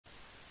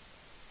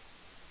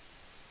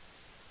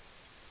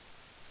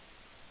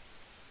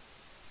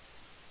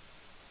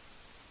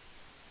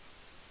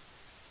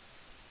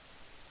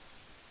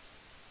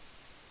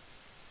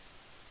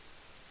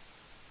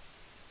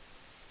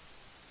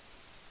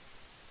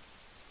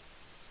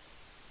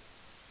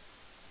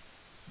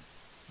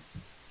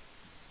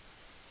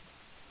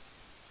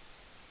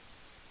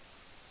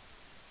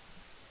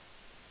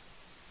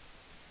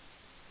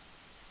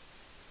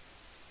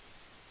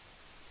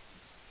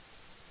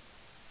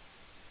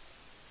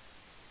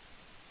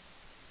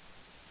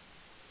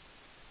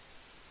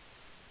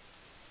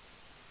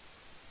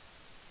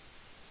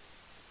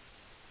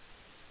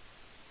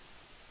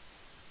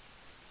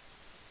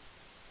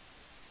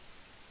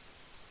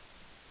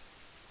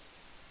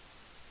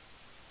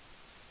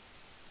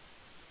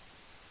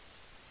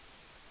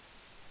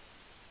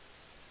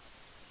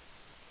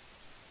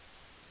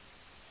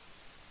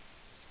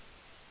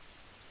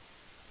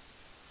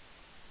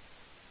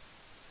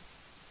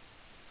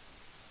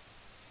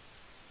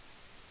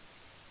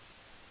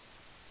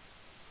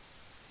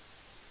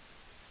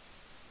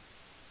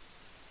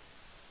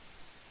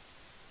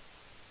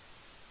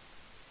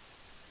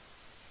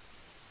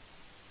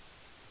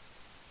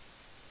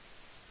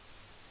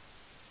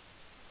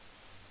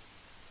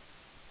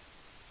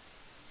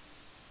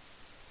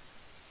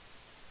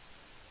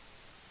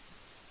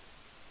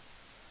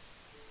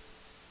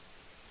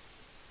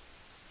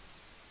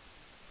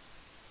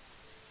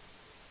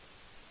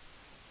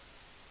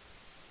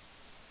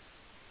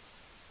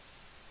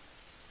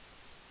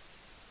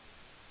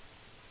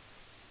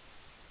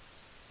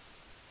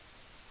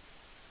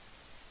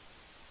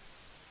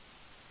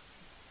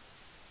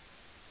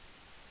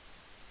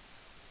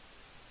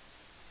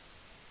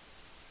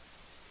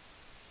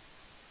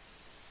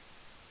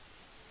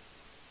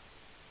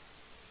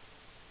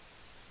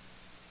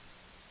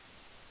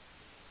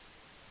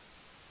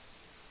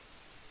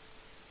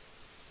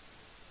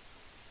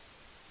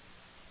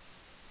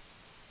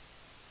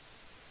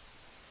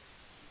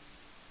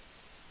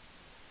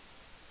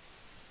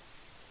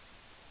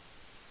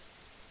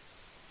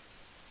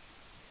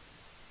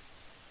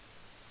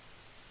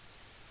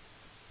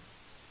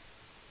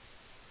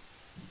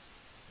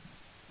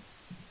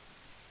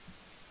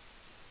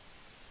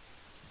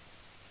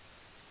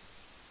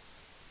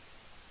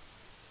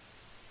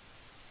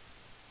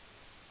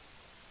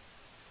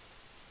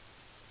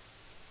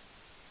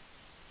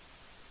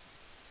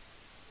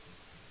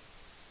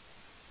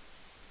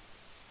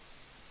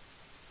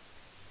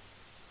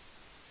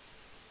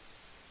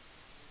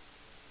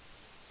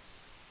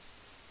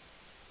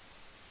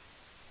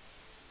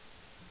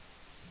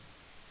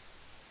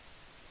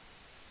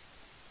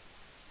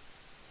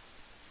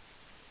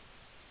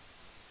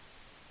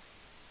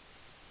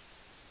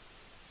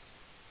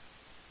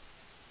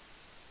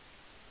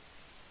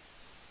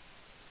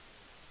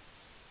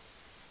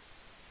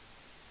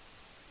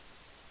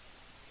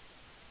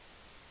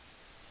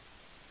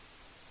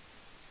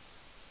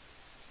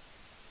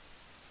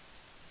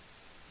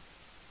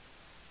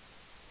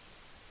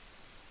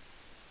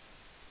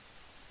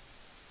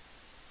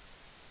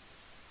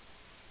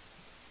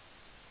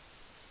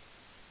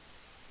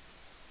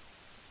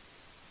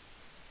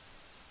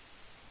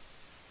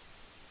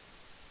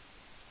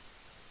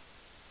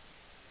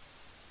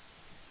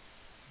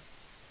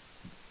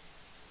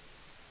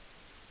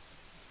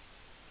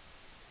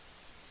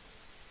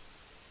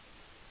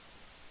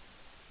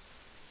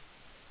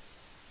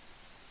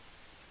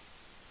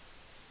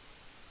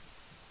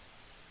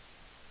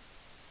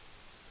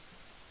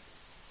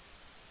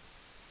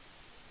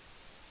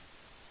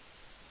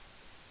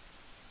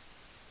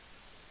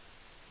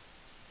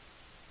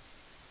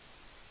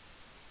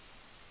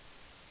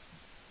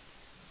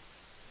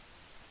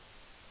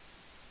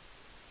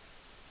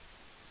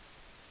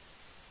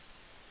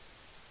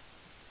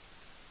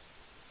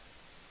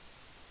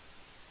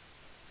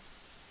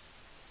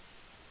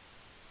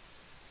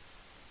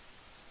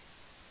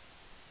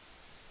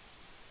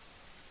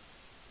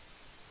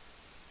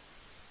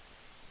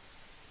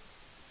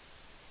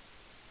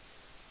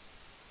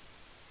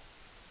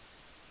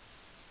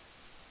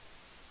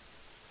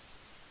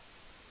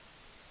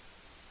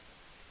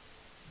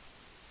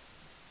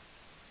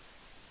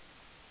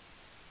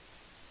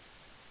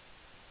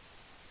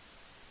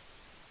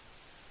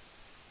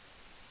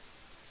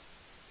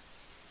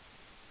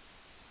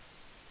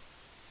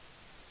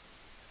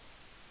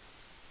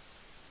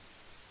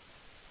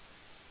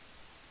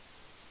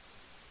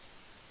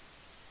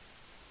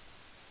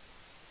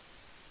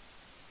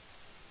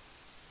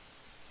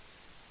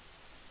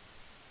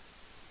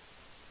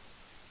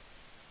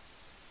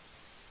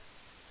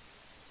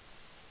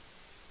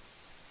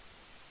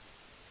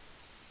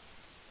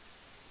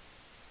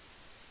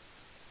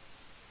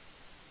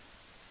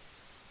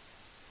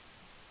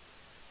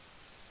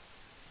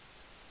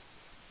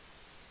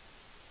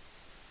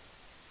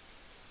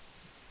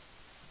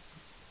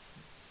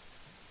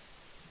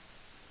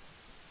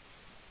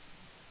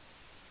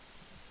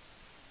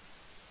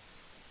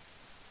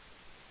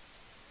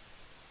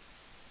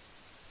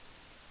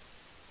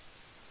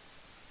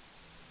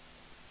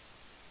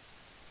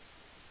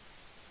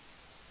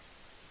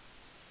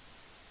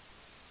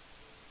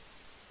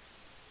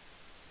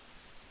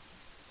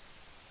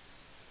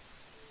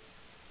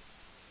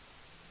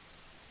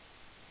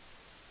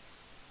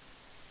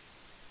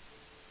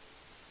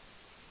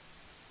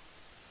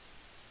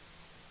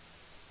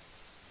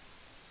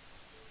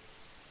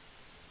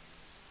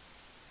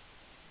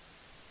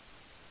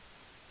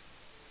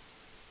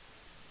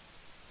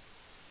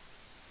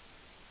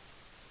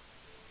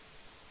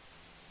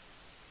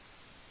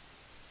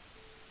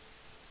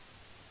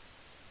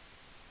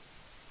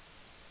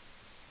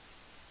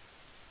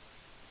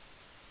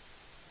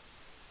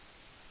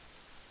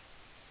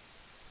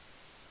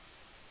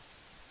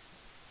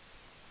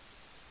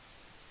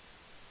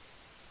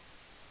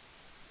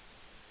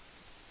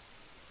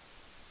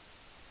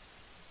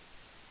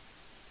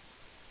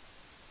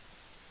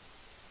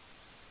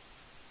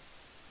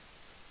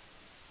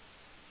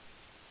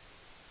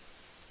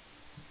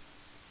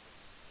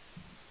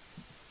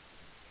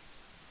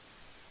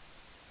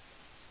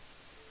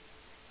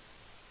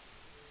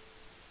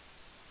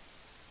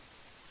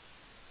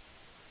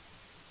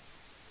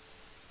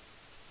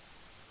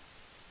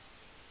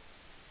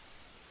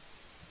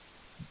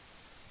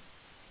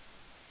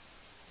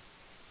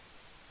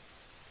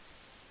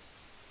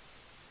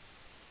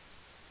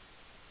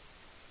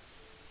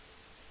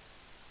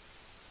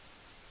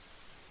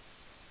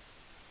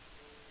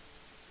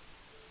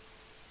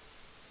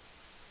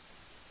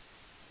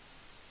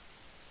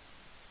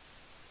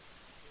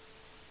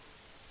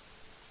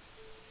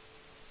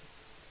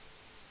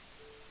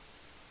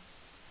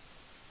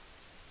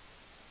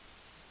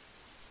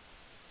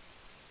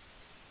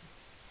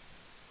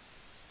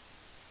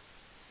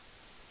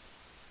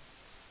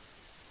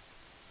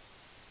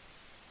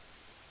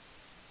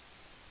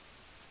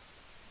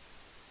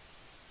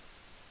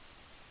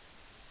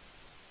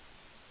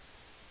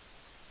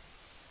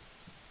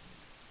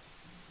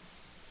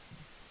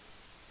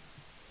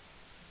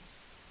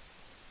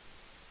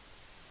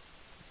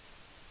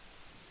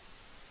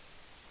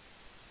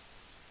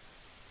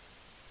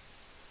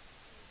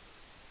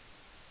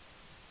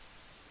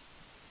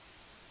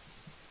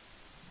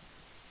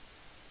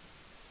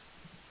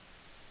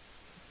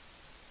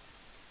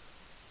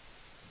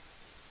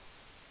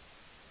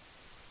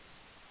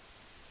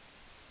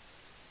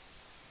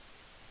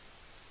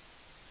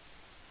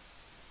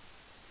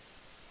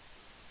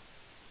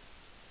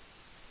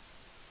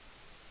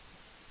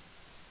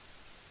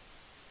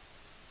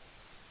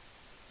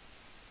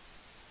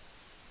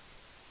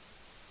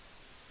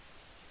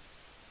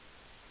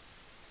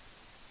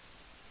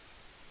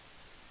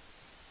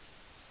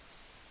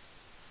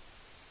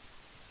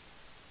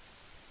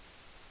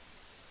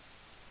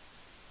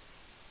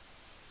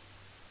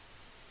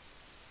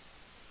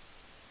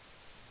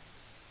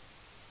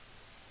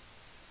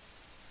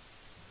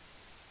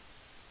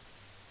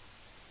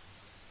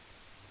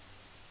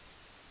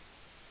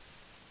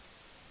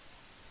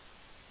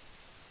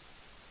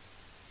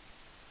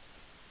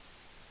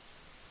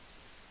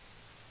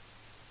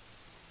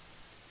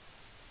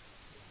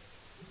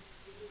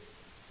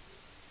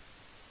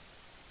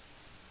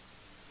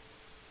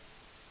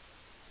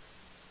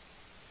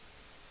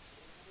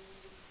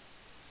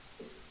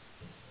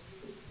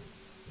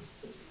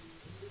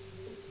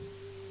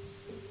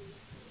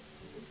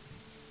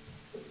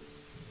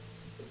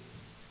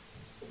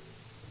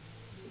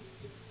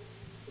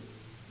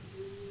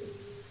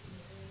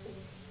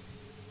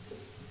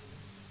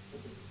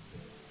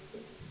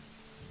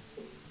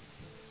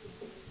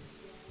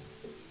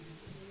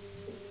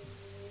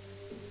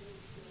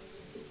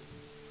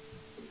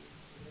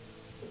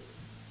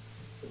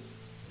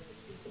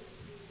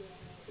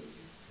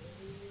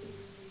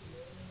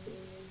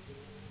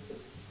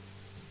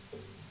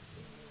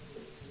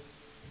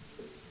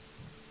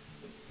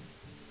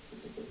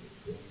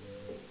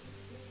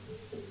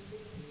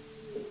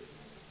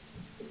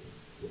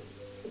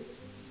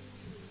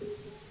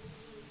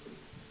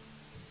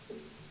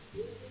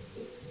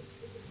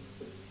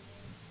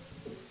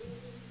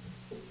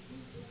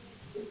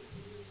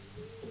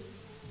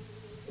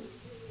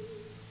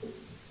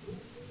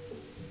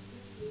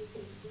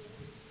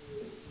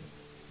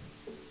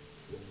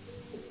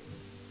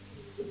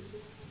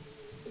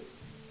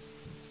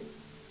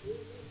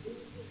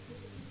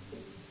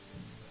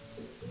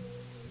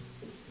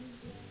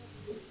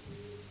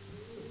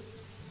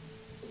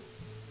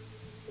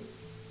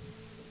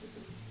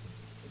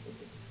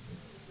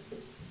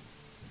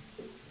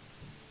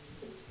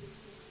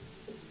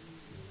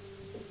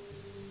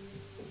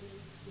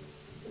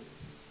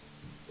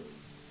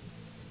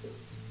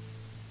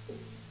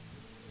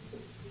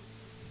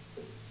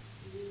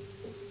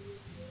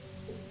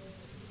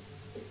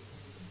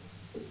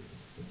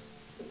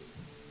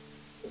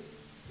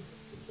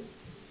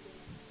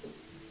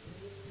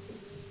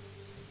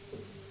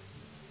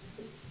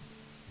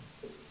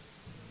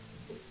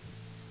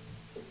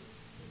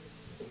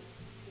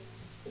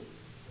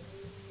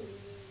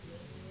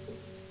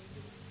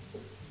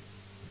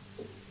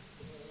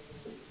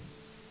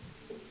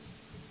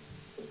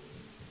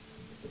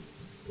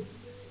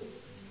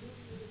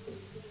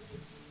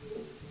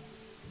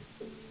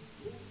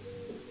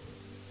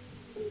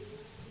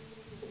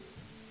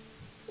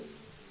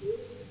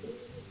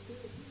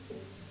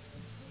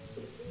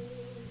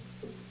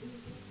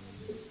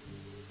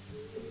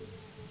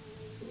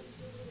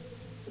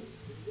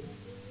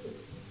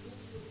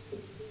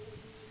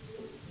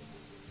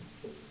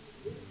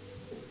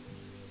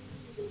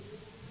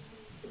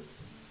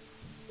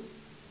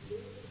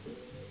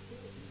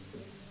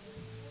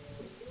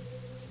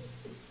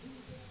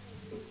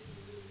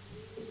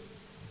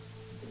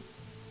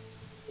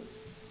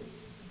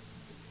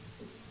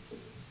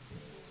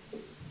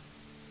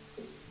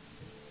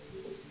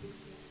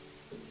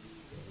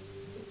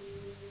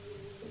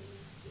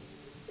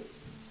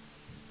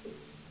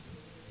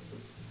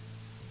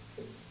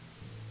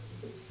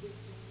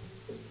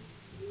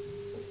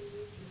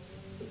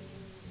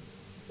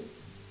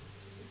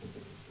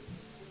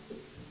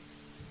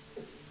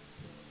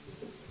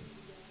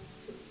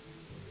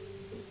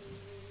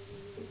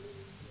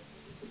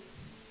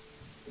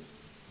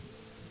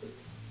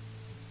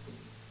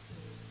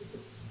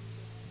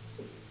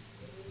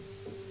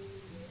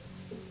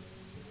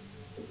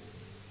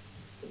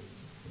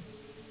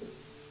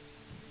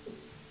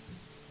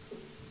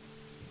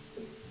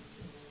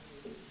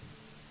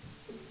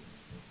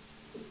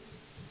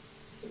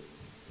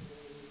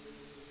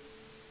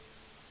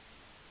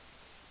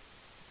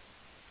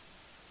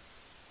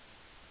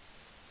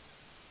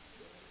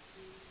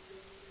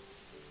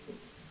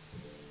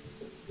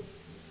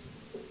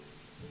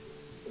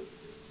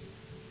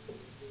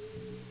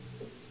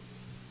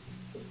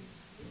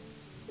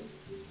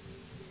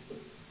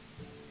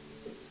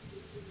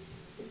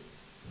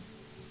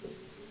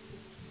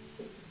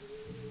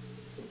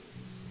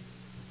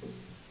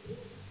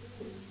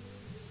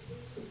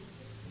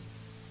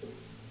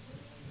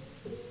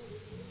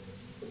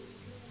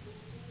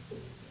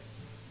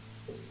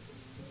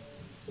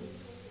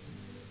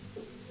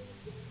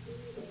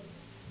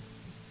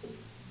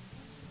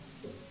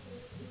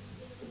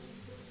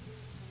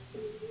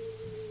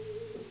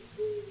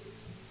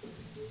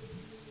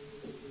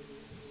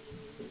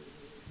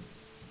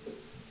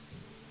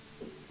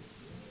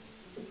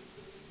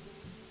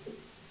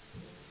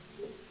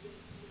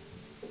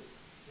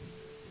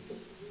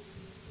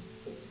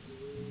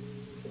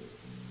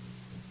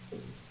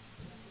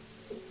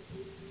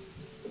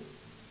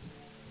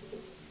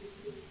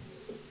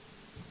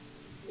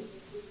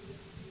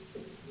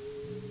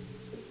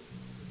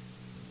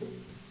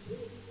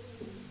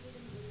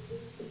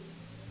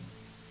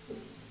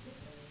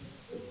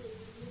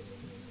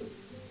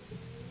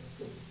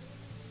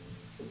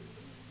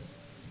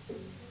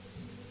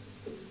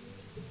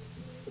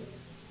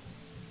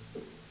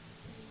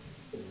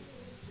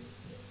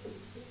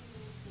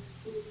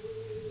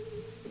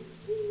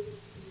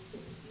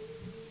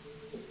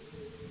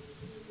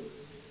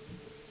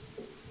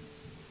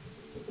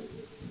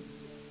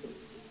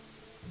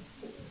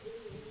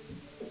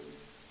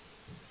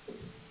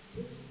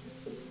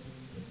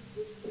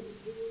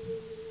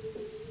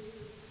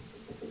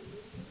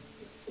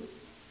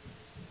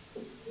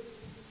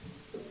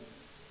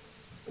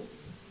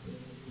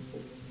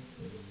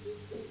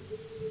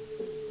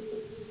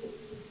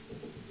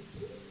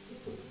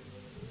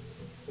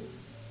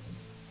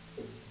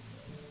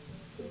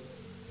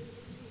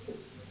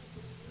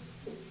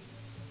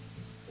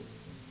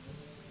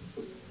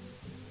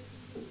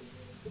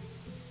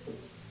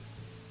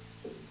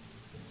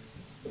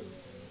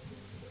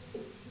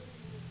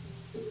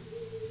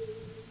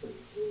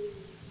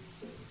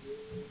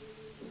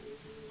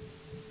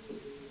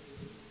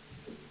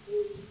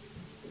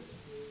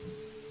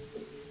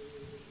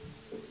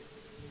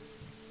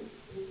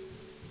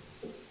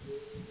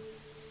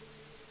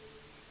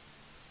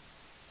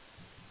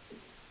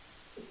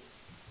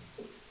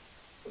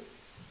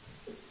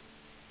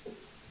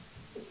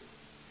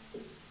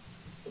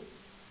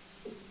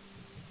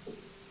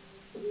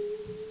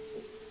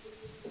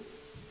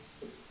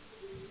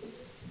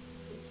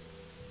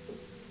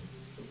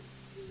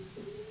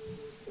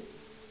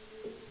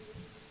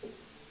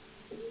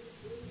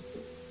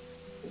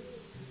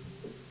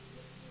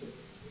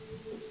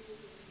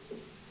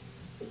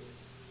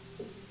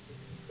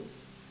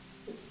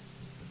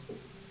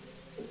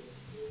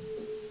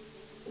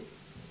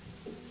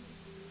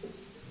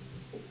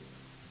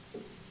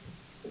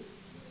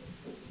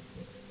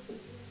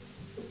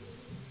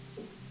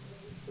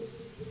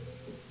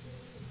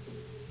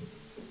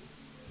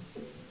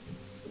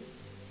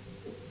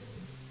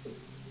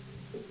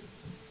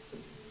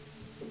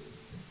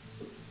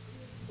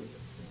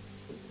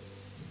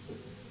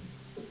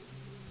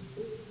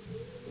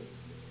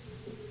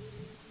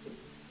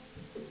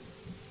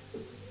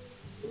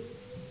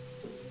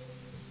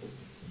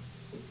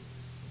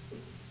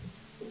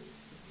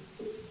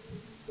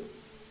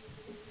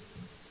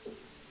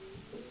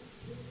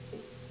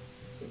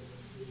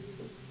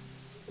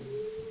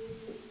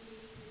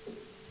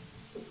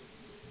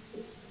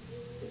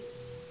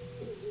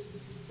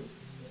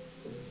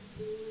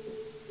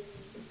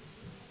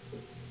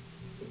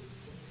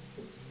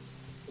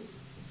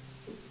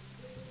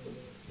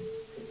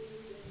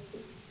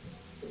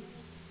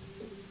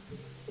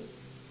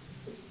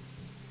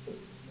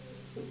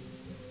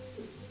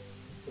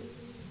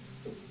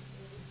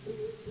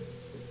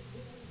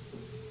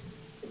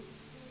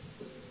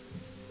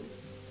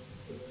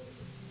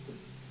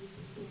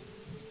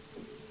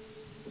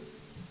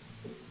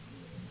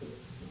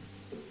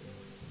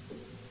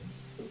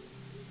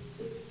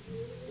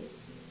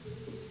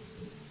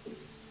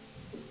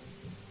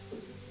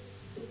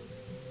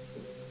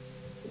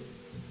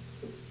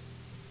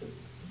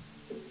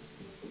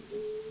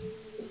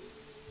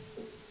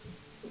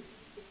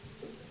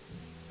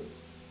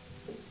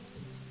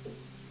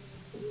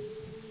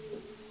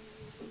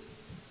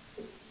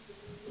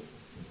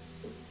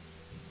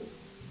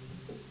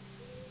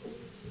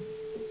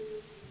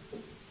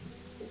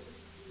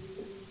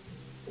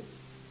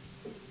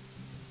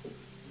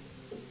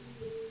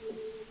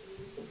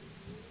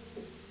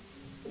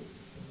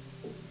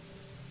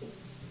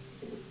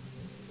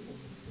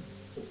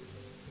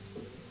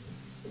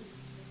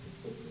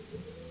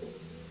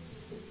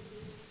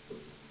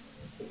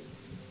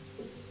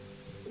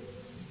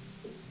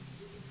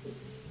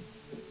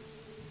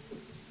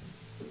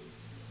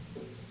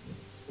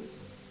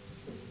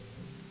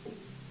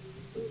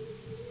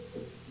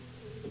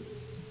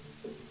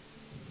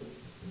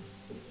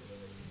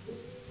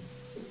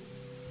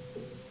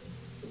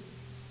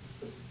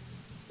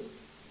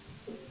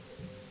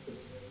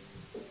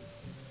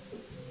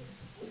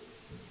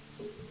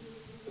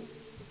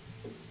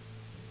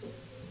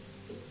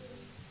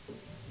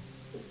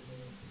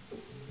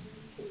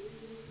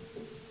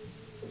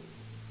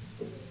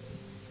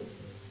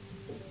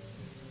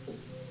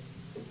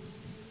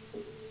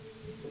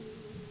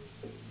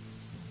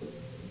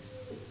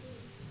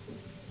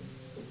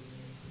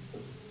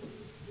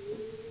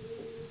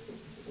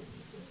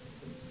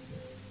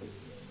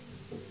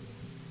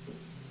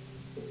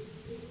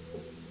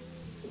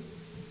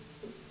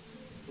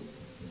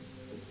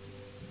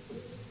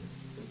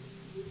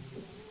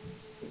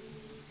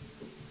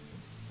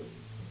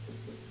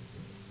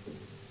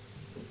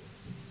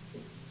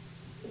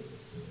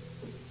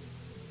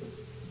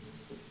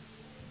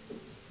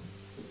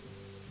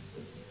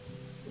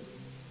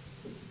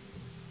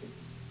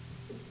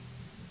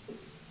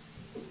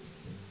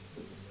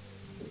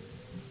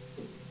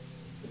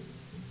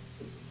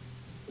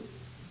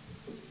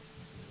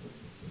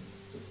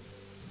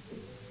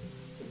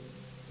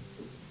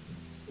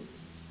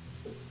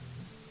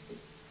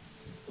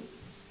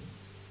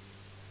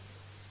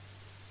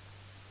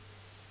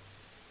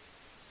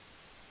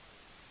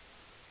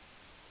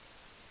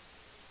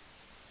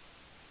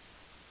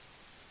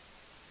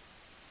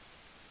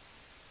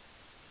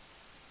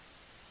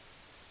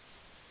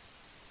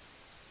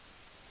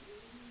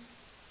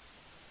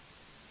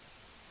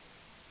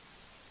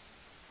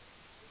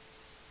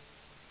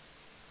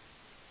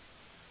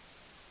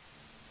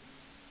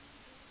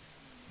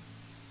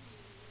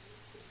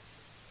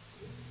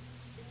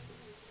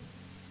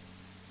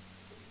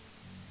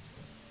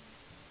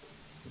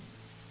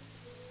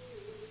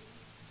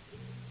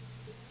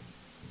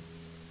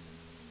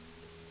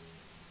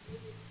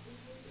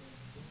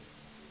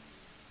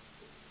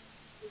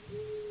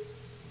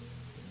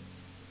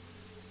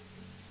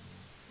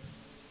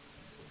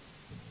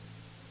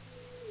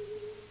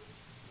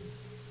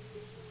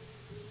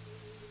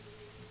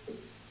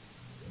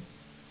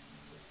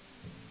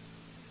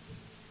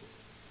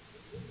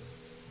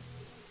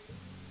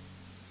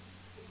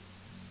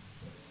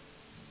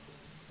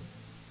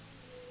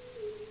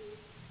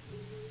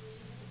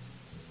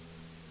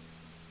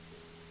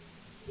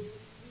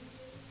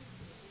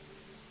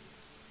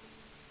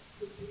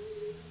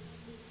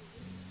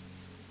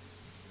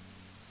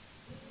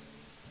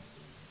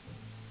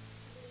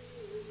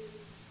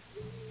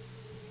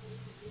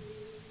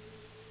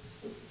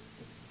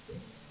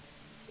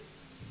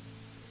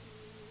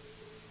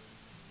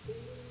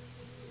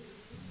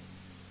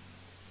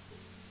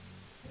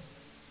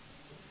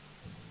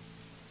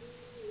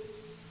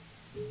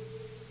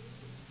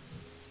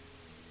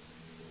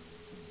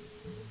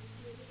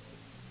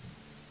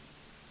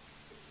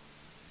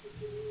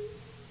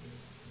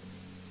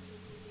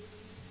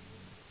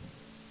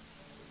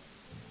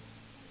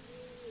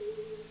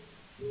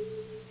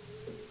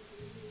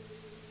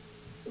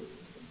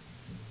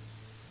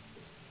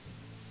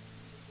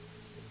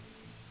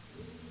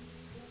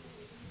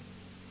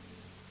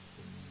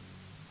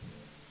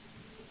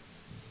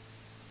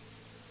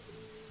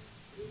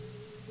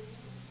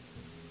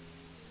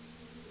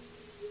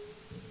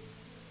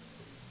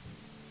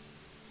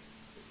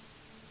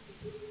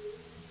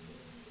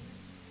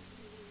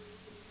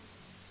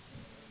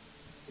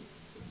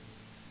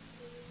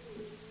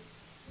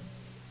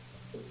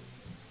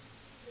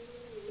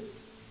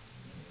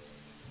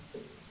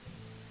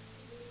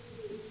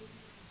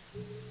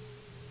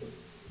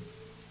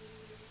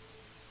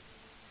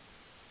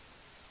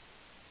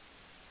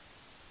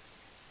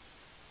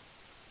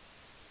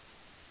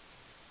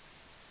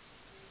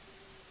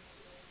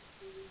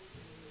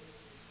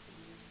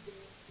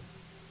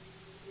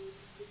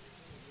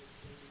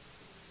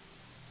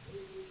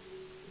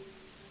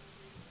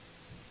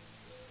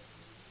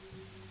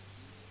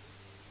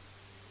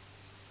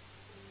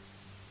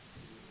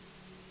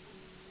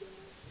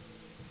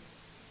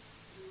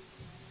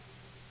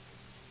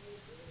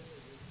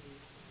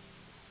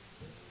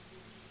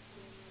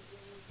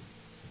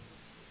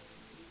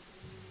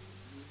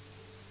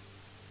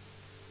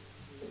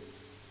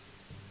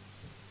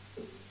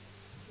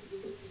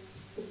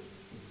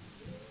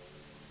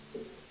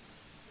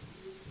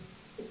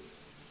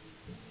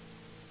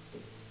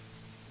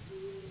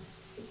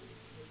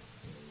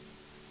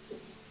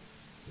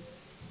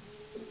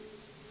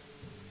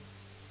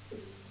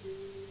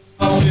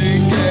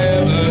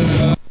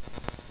together.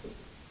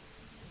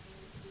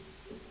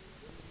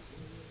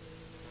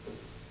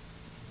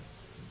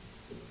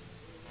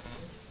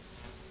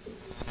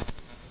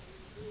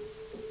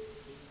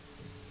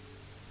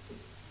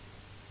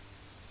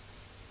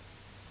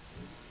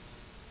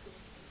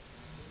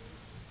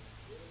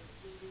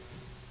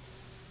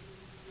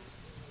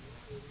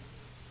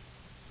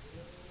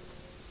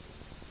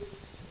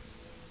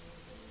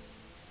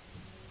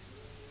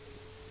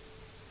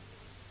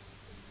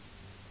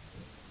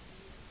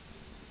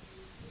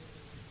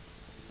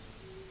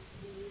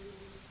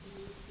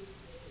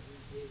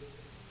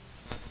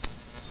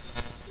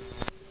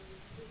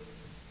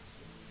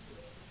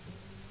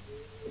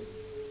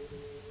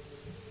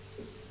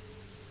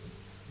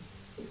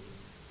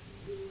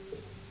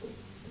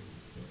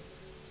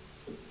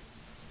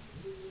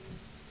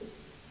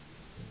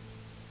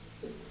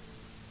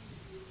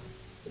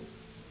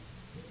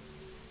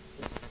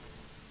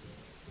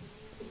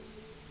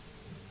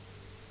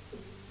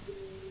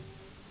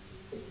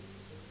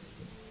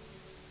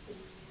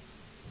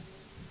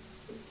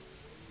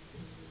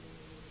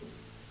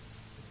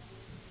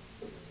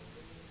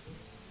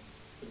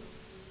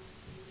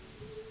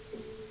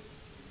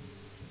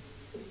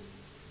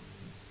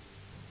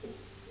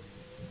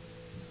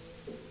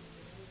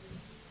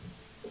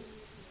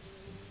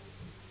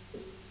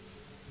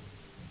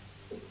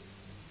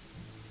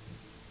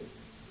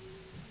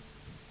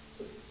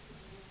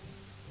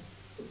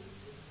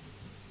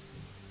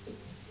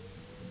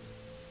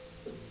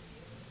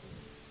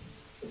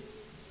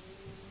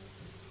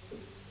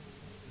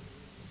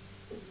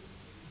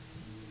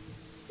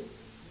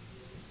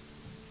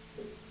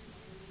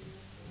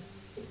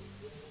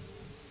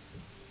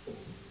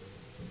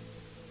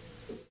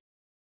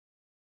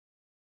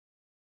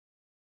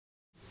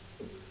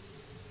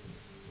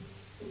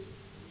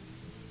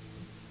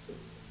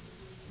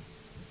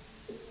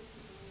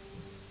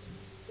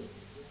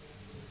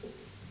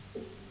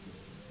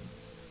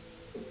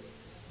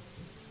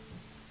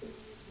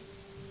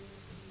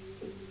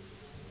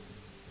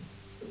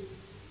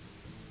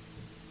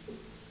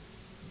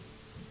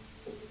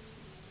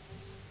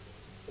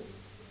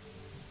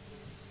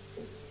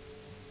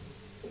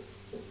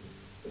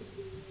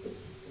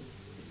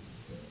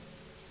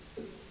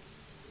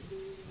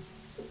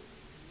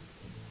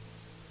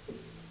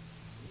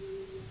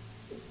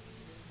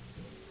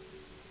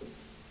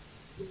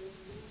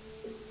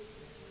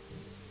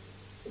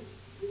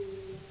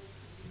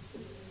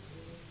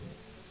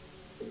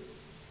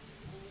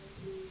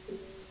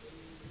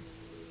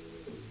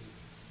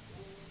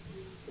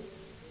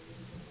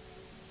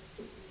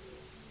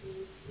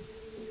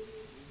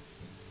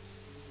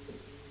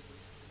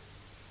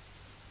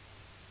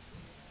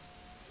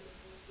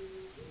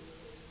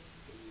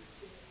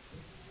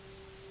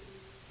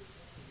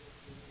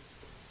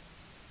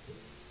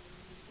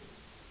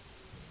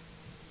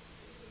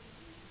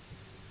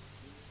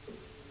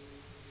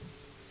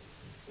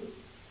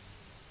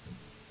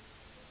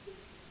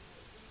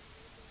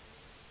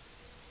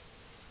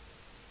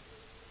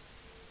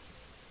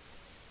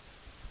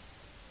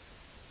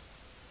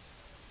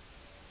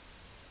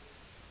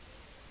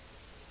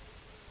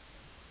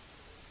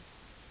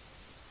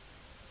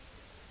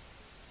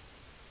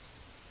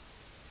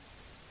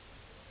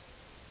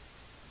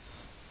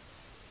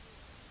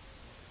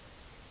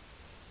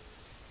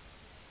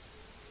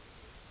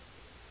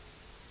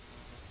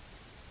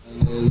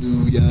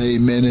 Hallelujah.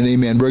 Amen and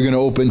amen. We're going to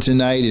open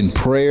tonight in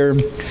prayer,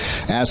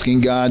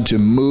 asking God to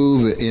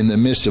move in the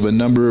midst of a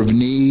number of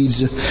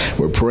needs.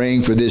 We're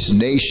praying for this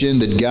nation,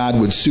 that God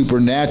would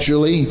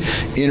supernaturally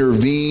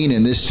intervene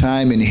in this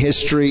time in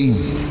history,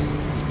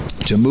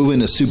 to move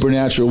in a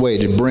supernatural way,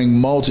 to bring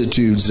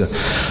multitudes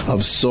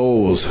of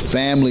souls,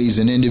 families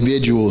and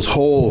individuals,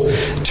 whole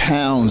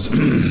towns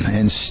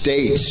and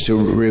states to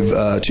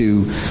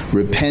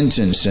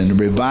repentance and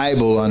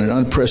revival on an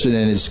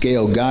unprecedented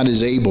scale. God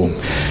is able,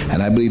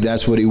 and I believe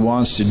that's what He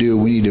wants to do.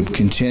 We need to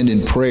contend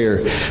in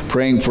prayer,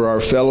 praying for our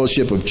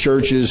fellowship of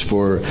churches,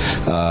 for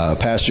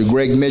Pastor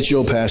Greg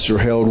Mitchell, Pastor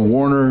Harold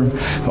Warner,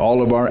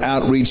 all of our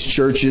outreach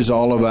churches,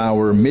 all of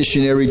our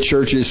missionary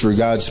churches, for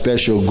God's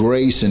special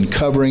grace and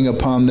covering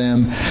upon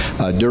them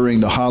during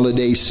the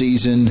holiday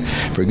season,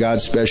 for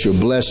God's special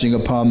blessing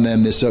upon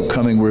them this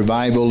upcoming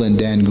revival in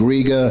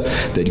Dangriga,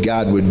 that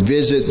God would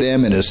visit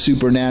them in a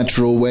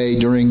supernatural way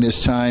during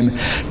this time.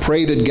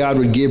 Pray that God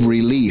would give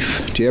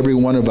relief to every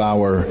one of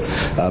our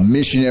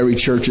missionary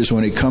churches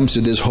when it comes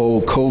to this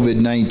whole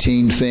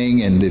COVID-19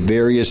 thing and the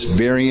various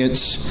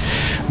variants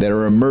that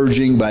are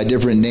emerging by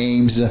different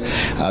names.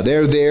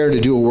 They're there to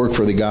do a work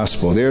for the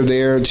gospel. They're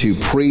there to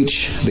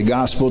preach the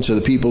gospel to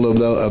the people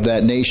of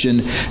that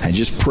nation, and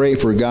just pray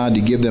for God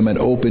to give them an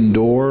open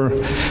door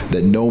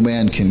that no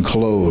man can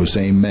close.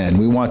 Amen.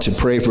 We want to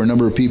pray for a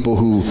number of people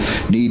who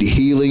need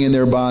healing in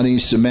their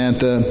bodies.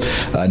 Samantha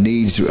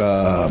needs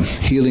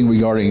healing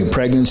regarding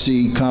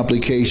pregnancy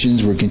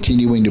complications. We're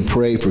continuing to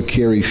pray for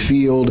Carrie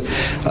Field.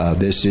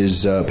 This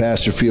is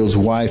Pastor Field's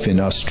wife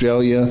in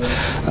Australia.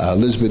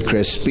 Elizabeth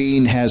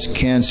Crespin has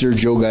cancer.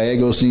 Joe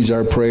Gallegos needs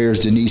our prayers.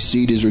 Denise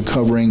Seed is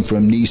recovering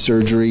from knee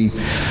surgery.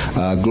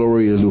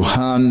 Gloria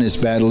Lujan is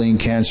battling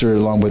cancer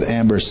along with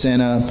Amber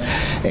Sena.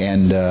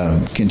 And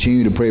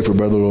continue to pray for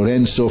Brother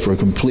Lorenzo for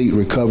complete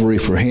recovery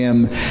for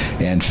him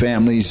and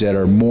families that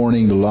are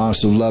mourning the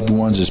loss of loved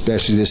ones,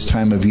 especially this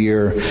time of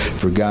year,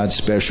 for God's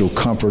special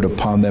comfort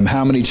upon them.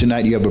 How many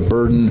tonight you have a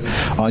burden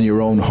on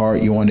your own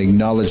heart? You want to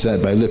acknowledge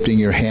that by lifting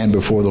your hand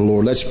before the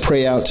Lord. Let's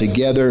pray out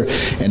together,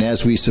 and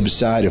as we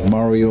subside, if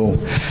Mario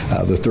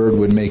the third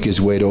would make his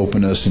way to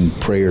open us in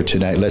prayer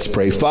tonight. Let's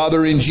pray.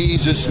 Father, in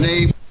Jesus'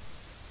 name.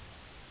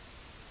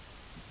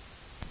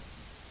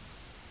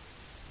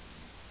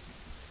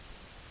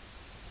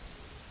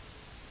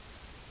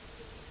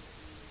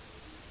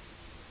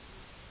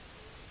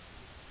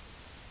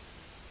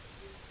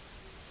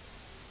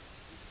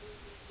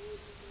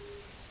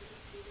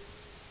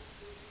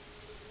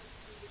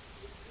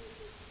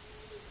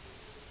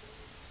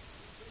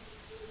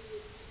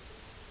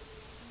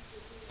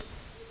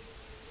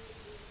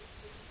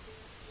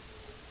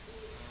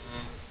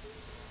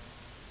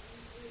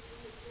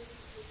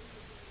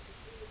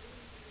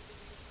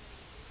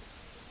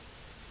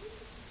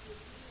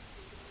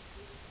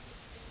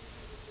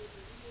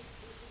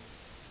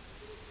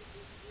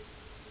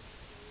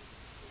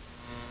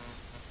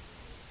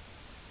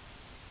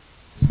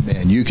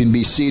 And you can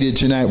be seated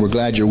tonight. We're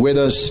glad you're with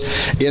us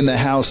in the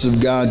house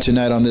of God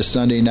tonight on this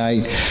Sunday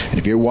night. And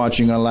if you're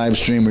watching on live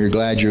stream, we're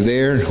glad you're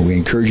there. We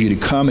encourage you to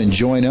come and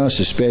join us,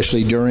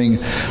 especially during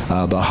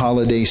the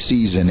holiday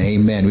season.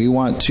 Amen. We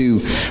want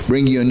to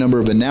bring you a number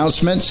of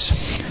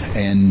announcements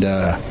and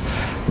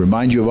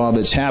remind you of all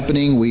that's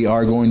happening. We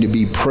are going to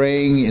be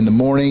praying in the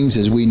mornings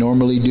as we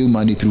normally do,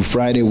 Monday through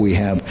Friday. We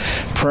have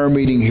prayer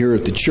meeting here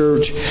at the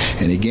church.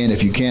 And again,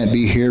 if you can't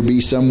be here, be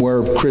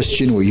somewhere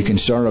Christian where you can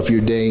start off your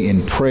day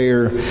in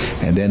prayer.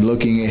 And then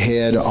looking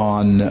ahead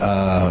on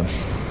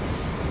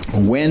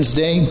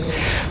Wednesday,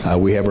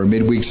 we have our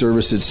midweek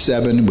service at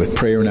 7 with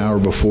prayer an hour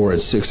before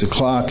at 6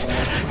 o'clock.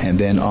 And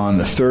then on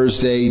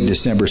Thursday,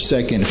 December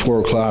 2nd,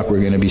 4 o'clock,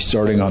 we're going to be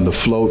starting on the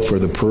float for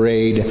the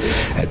parade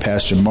at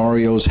Pastor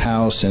Mario's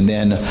house. And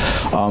then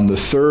on the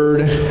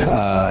 3rd,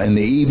 in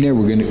the evening,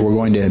 we're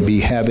going to be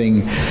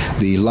having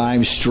the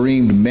live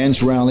streamed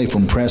men's rally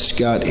from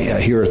Prescott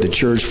here at the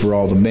church for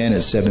all the men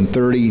at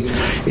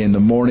 7:30. In the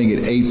morning at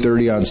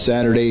 8:30 on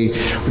Saturday,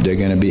 they're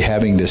going to be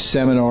having the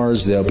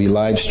seminars. They'll be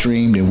live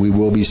streamed, and we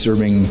will be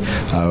serving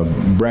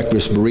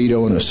breakfast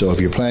burrito. And so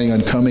if you're planning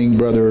on coming,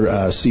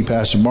 brother, see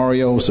Pastor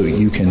Mario so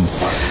you can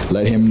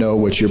let him know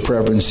what your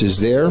preference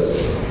is there.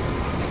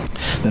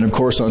 Then, of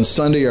course, on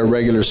Sunday, our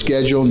regular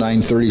schedule,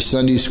 9:30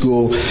 Sunday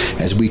School,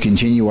 as we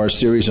continue our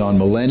series on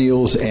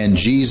millennials and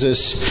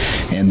Jesus.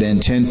 And then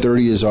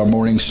 10:30 is our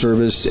morning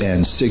service,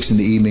 and 6 in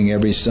the evening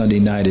every Sunday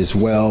night as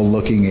well.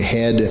 Looking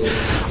ahead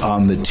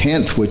on the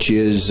 10th, which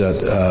is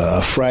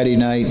a Friday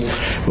night,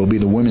 will be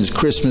the Women's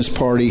Christmas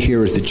Party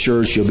here at the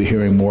church. You'll be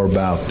hearing more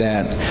about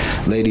that,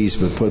 ladies,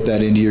 but put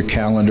that into your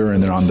calendar.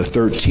 And then on the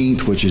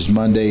 13th, which is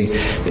Monday,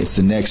 it's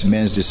the next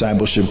men's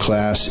discipleship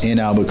class in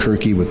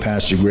Albuquerque with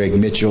Pastor Greg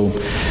Mitchell.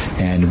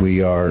 And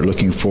we are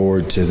looking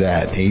forward to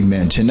that.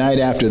 Amen. Tonight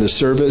after the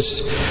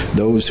service,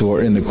 those who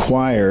are in the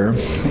choir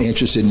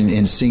interested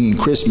in singing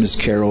Christmas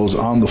carols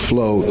on the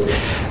float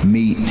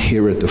meet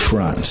here at the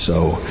front.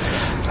 So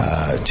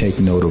take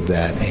note of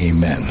that.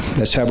 Amen.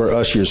 Let's have our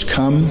ushers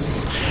come.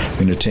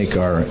 We're going to take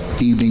our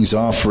evening's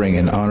offering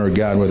and honor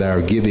God with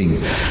our giving.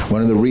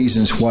 One of the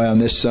reasons why on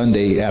this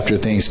Sunday after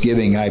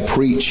Thanksgiving I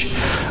preach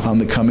on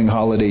the coming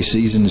holiday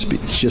season is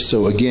just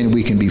so, again,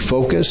 we can be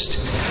focused,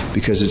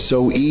 because it's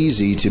so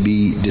easy to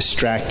be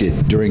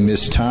distracted during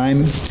this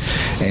time.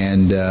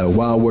 And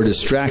while we're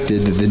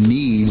distracted, the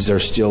needs are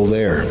still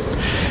there.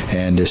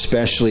 And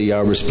especially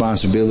our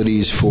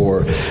responsibilities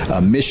for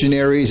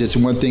missionaries. It's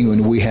one thing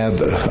when we have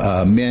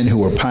men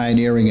who are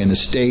pioneering in the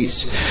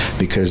States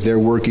because they're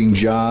working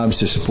jobs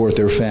to support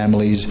their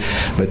families.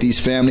 But these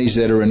families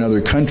that are in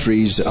other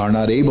countries are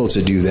not able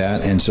to do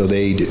that. And so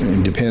they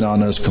depend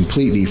on us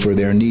completely for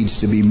their needs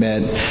to be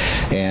met.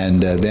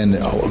 And then,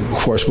 of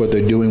course, what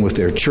they're doing with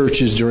their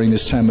churches during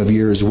this time of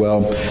year as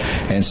well.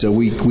 And so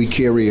we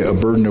carry a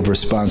burden of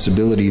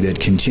responsibility that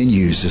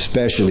continues,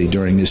 especially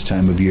during this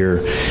time of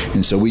year.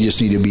 And so we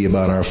just need to be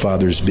about our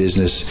Father's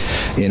business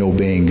in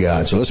obeying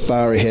God. So let's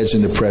bow our heads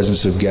in the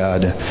presence of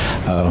God.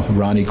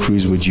 Ronnie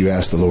Cruz, would you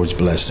ask the Lord's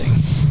blessing?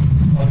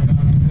 Father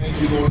God, we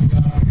thank you, Lord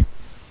God.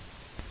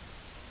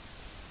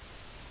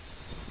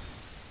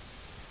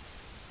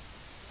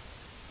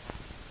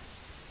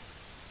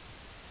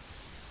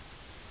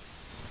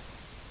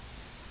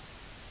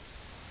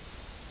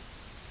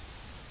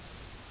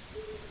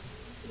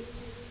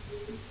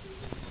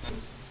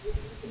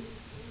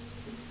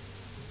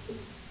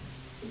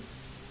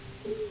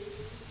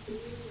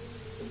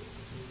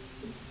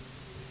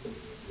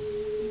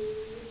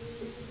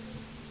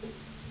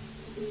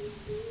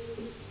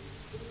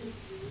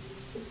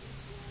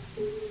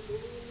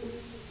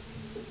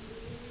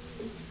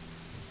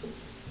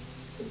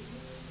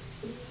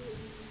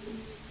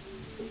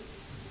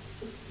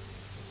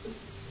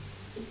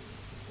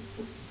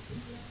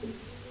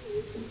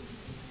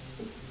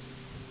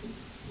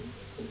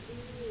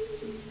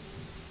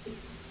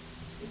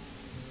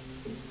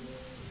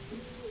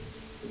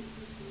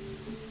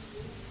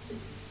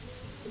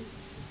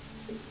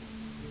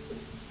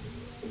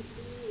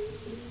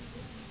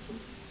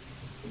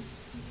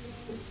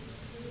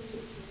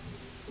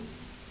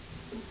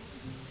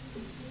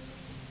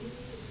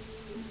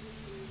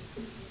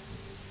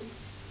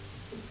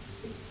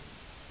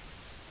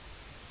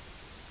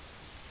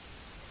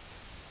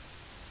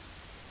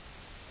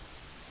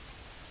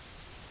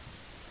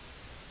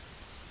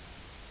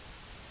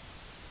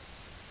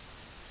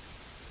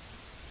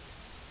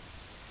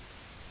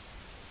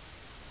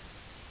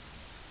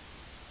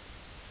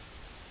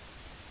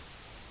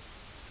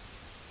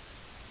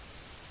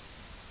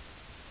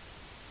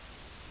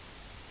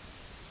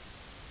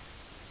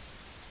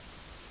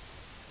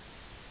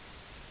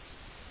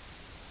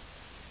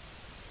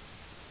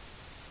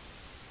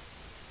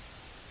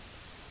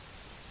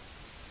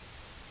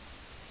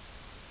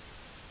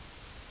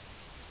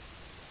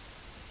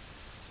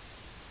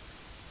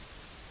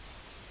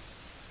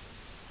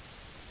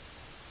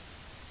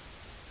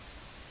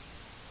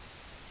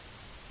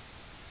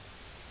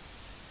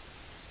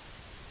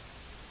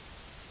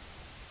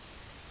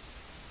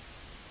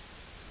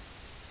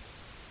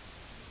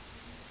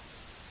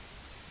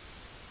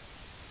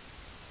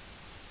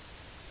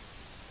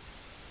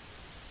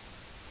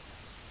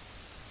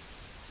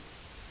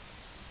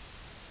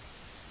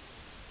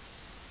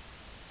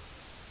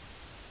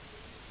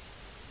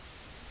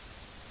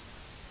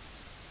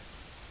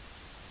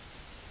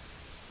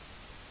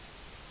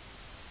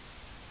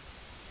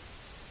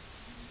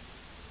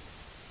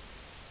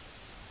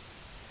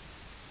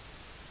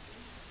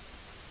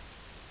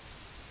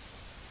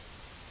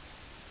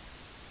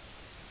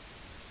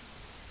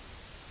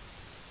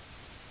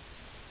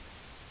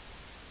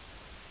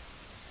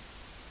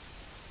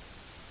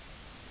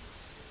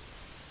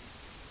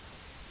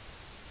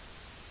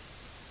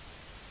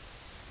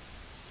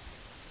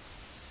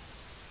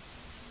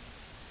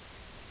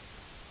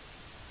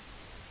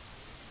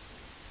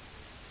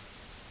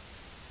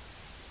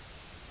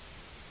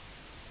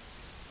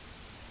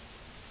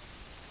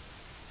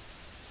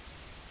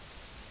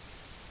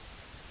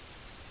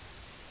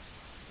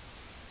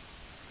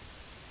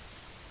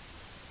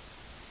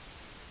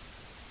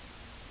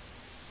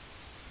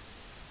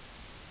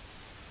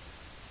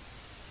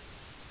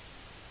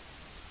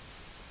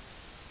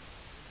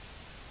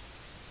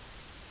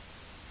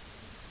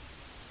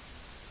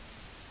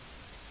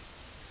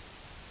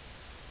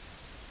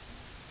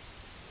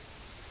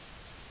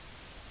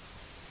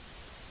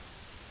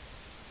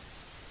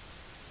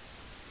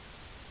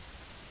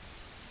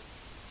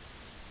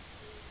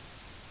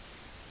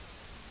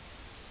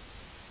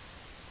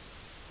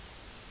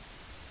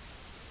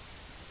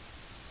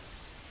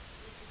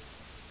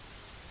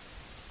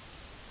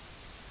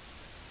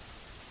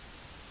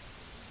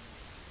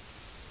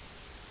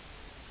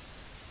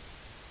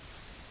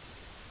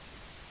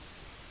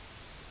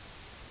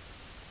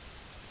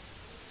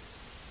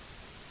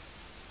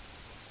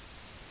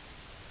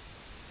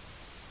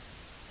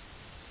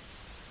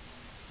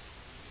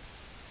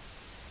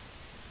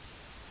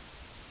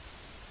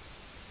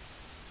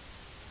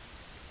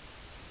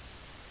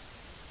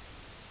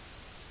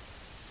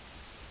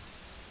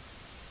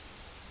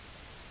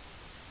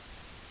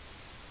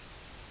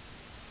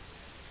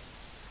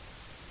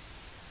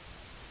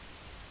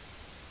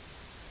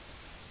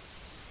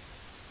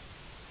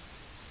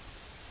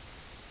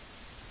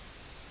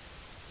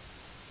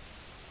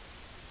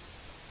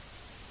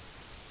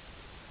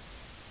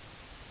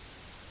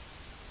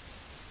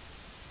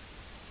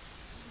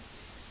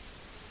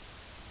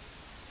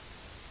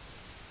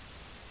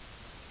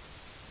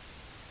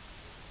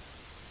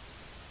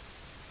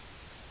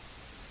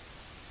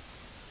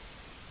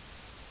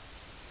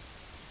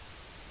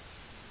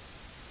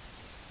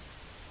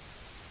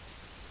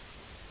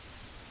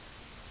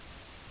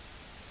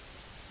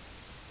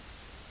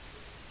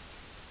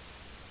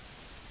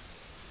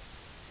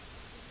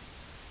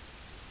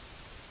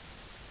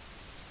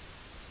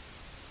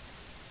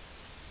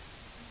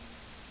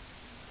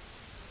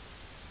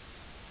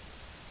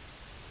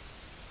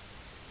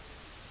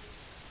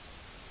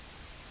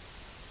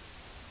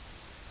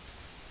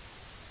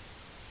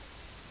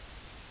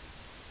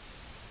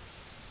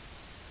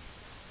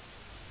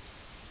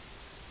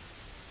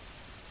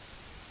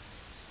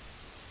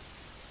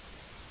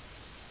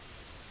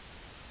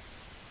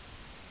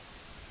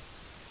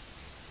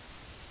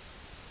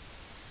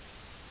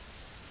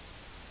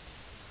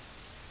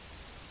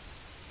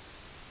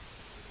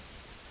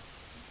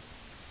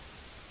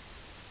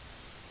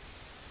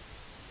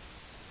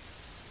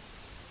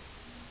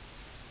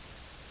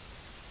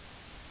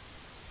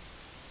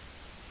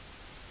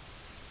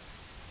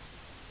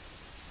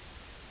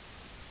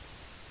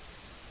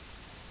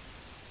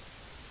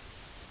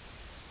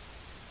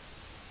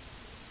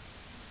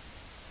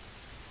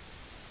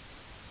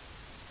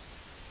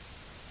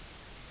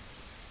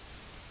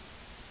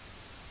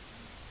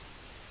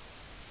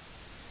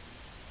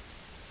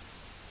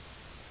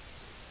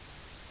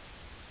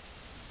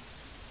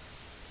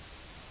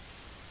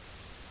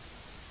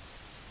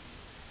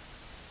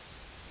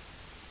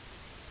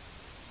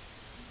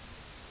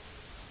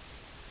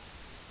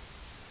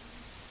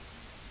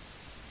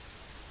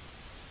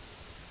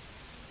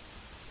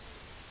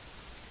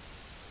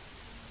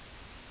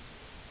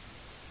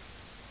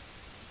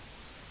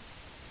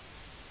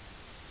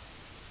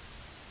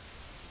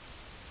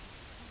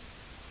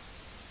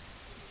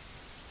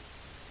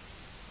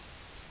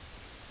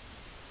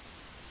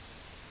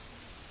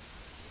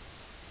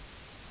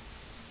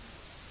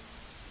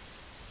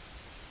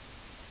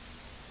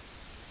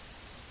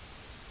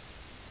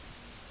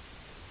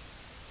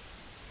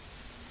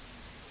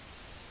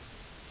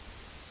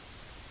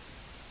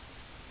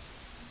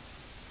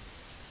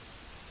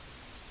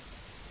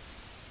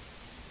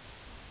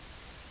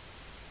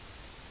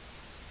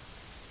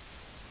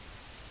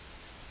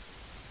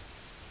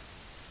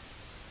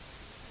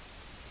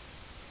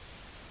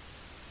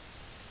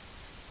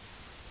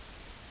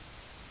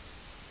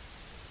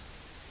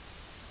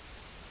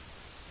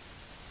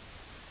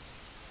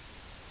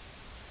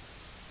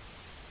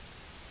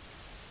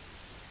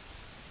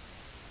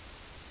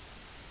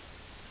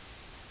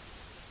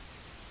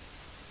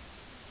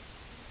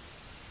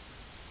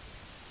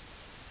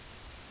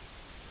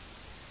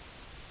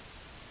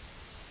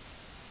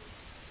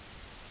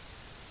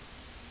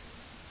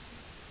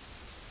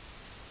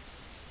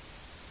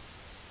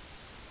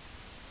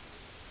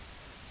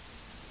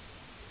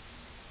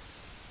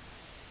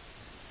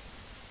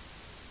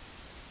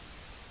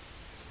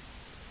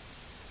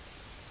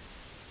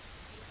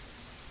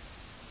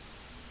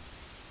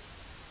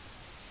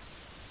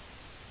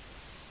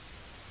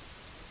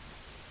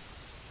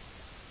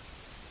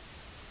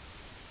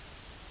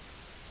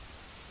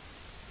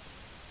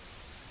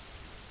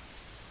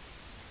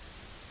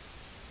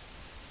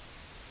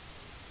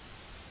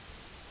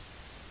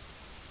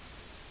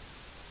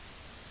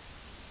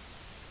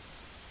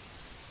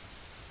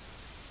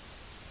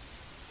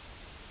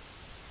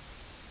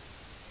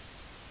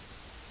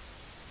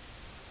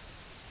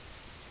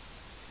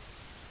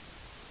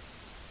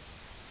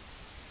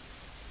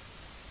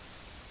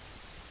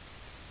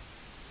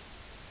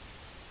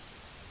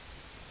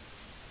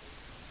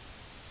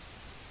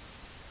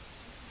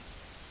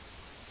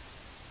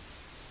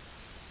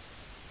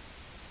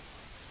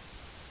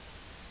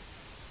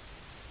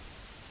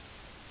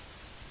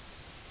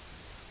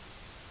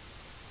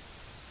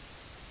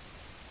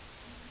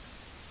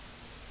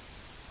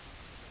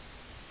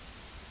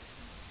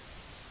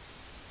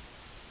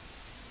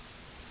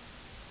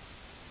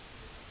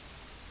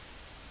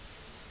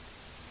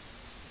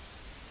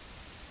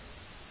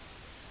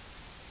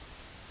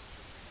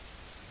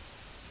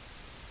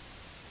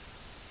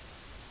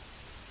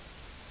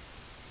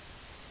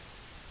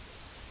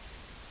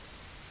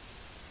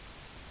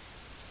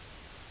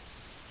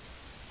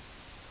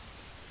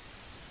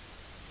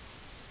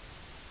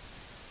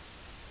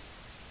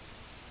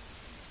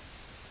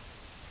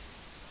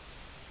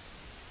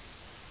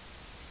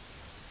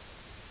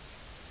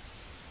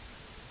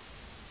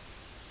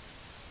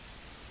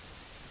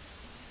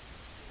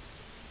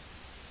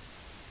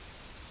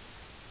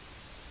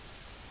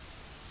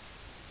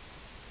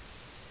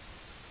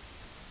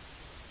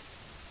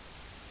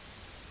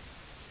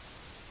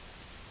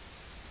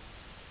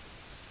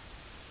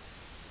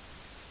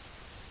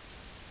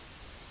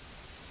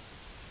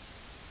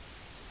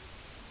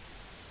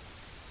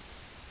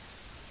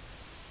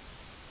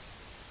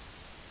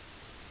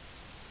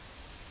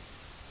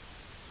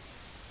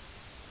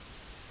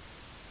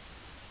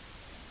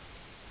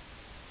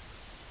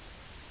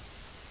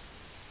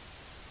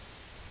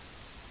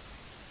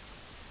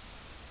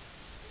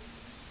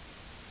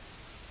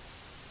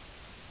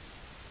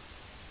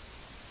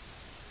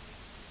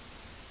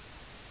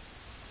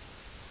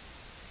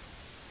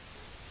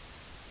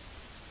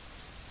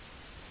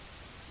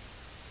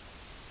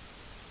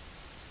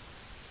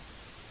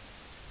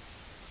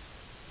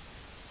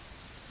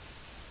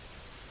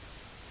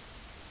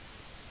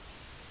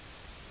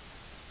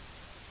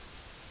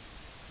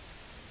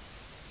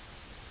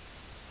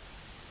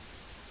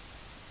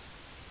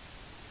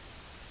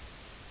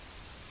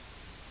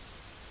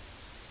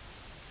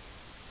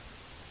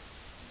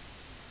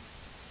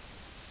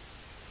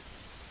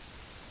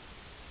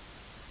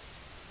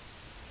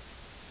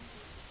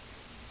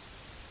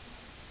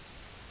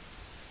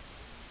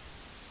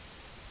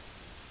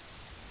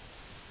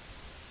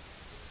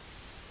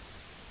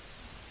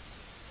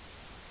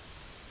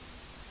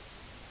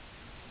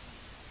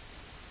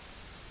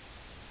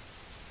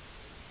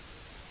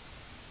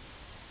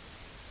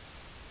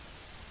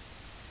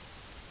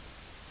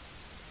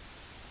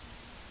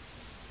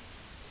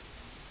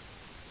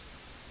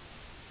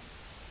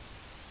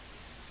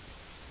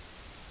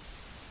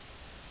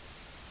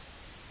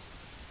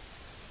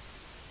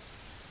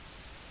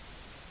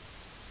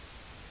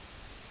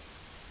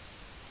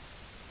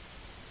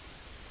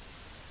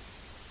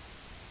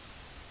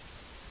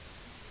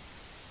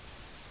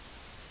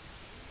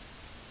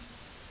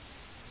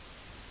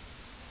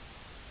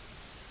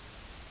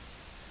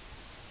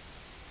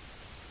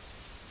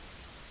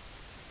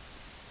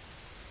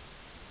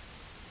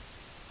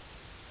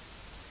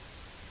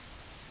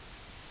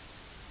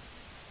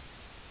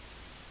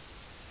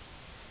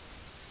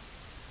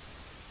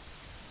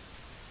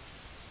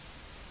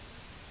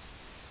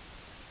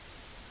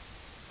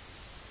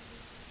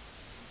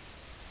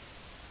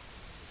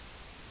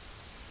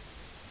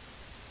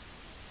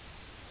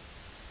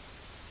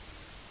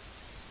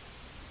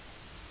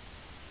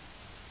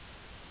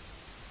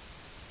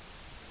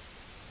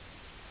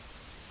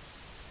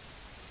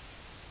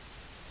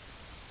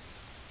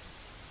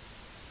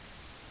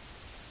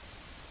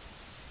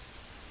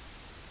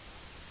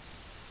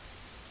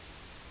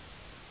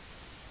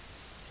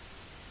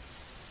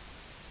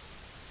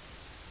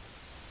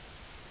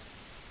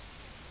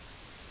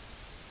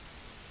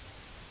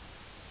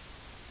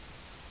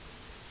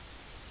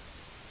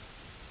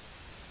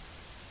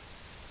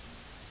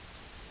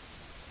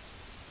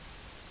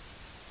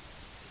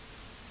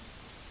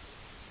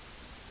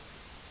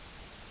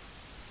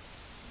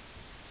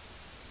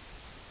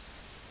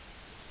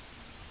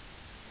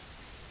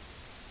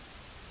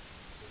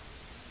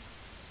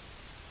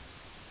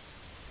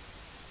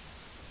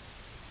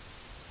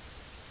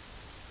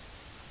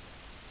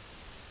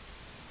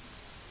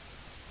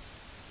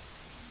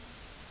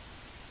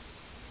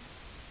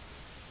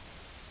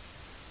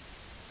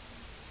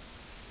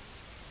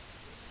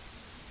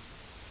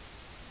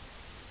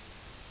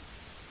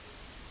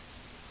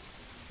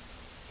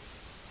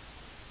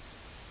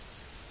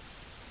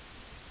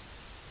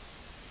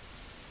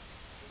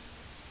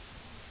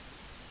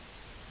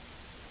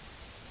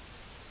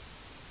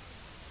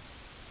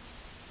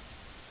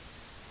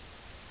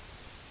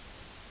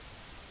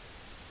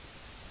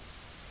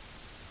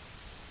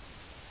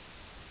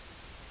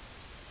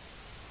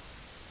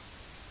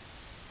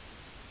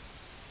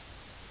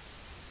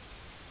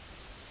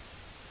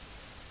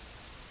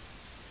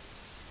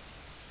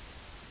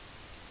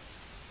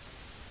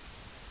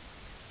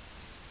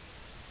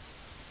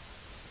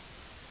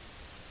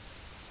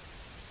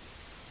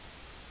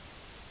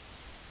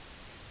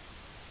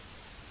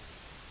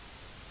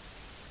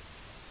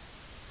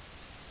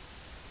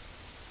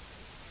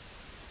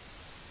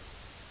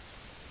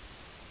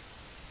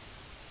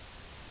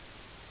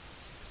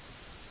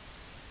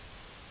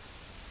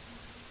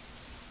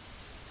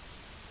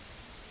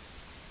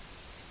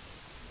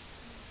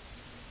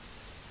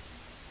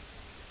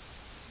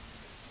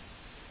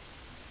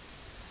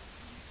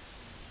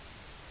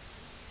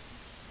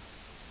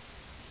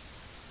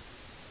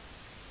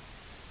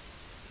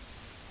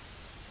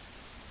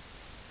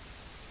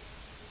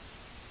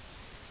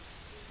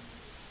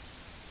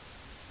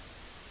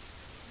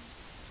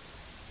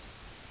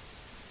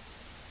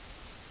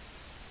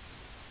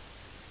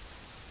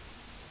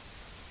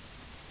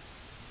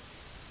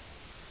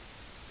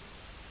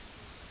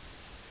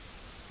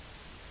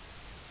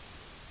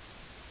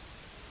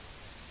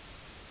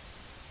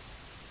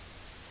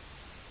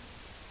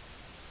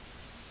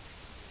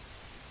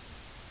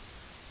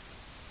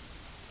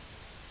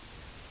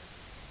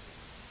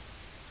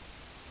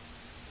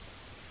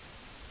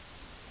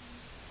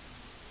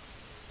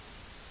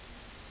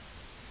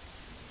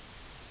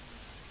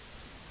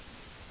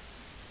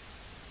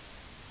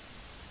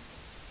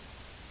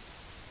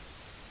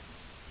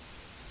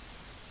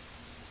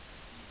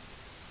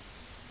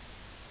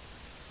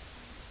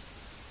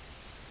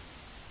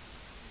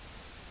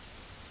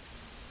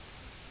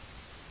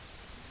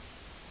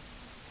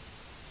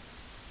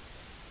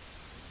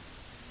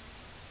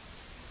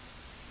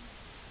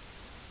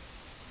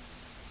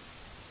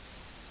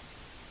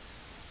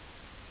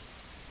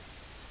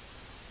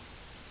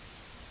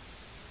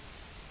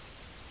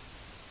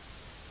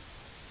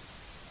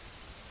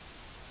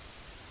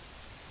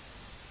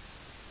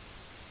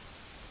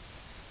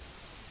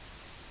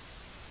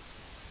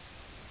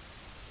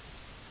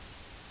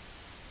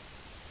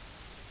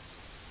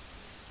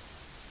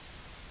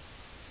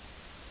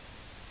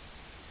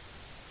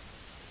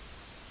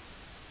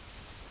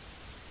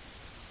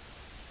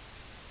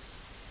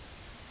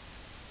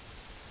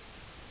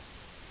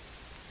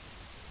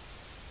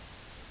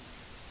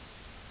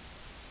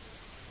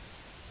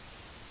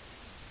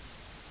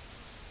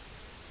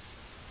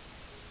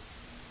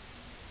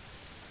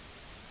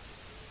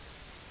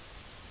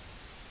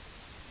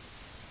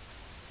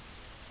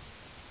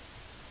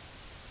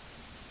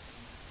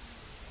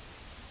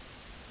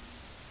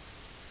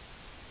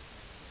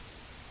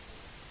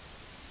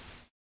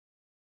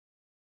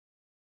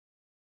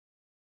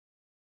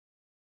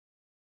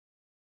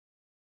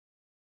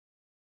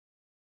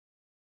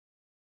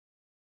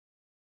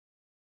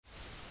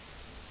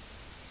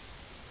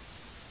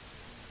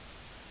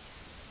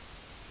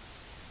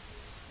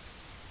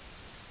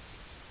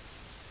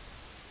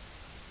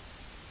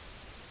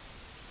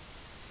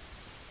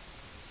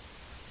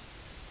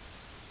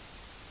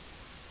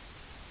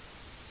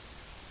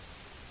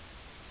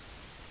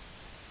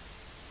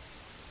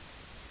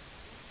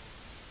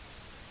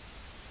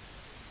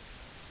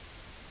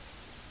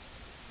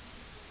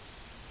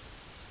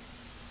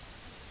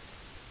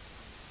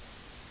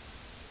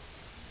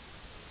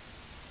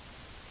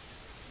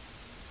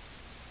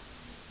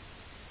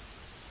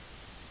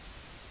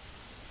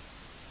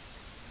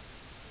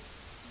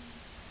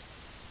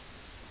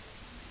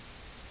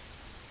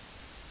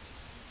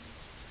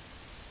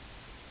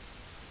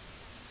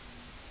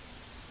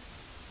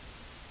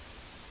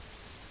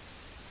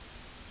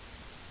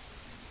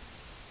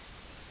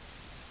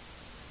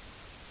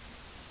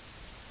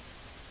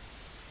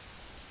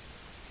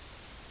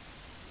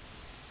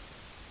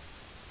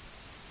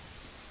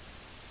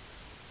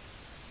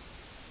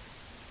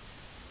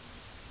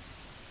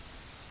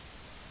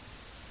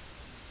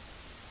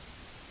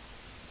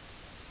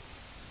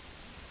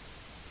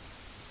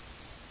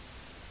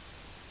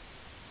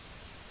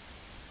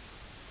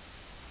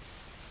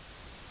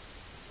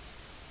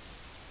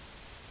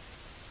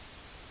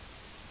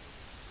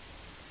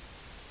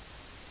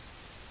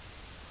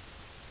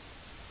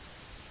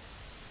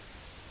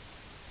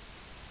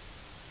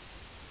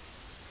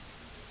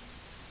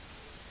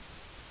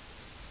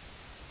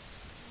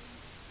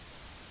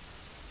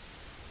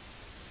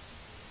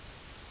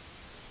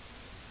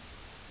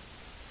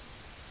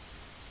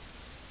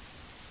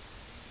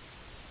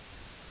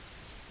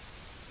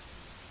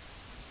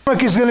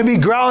 stomach is going to be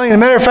growling. As a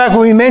matter of fact,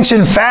 when we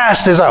mention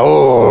fast, it's like,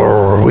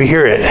 oh, we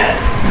hear it.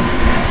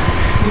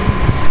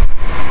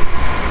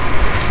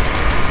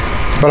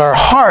 But our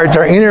heart,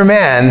 our inner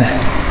man,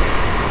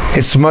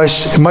 it's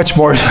much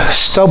more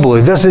stubble.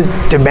 It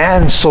doesn't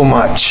demand so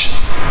much.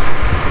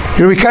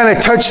 You know, we kind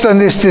of touched on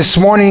this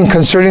morning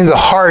concerning the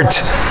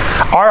heart,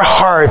 our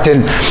heart,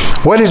 and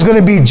what is going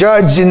to be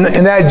judged in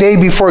that day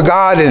before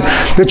God. And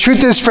the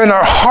truth is, friend,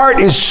 our heart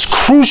is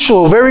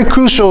crucial, very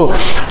crucial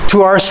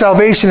to our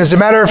salvation. As a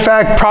matter of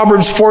fact,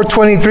 Proverbs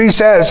 4:23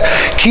 says,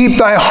 "Keep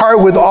thy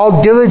heart with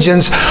all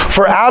diligence,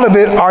 for out of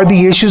it are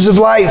the issues of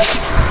life."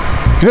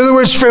 In other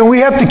words, friend, we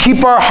have to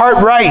keep our heart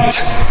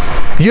right.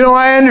 You know,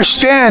 I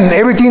understand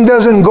everything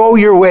doesn't go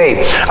your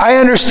way. I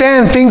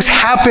understand things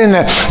happen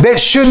that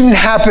shouldn't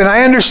happen.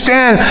 I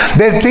understand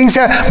that things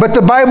happen. But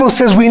the Bible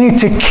says we need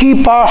to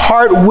keep our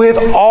heart with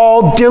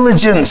all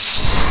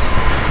diligence.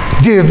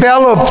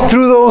 Develop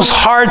through those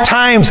hard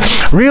times.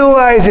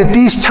 Realize that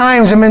these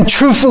times, I mean,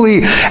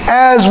 truthfully,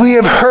 as we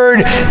have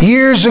heard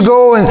years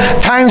ago and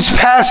times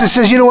past, it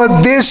says, you know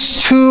what,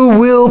 this too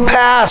will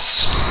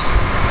pass.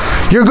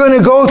 You're going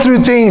to go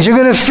through things. You're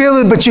going to feel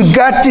it, but you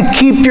got to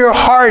keep your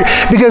heart,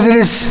 because it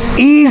is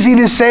easy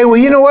to say, well,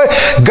 you know what?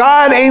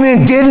 God,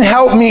 amen, didn't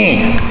help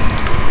me.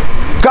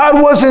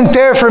 God wasn't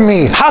there for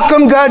me. How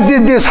come God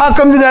did this? How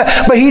come did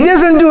that? But He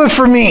doesn't do it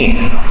for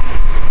me.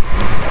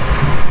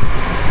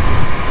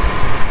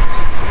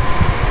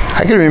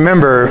 I can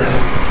remember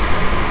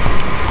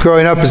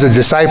growing up as a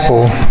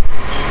disciple,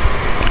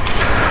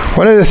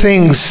 one of the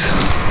things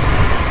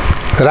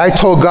that I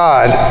told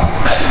God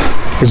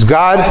is,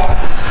 God,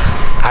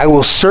 I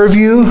will serve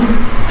you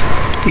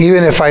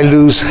even if I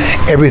lose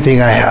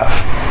everything I have.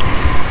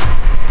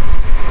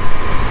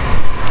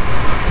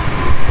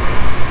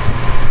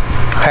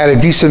 I had a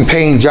decent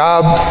paying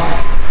job.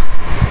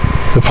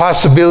 The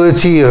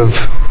possibility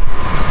of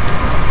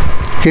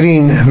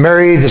getting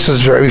married, this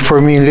was right before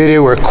me and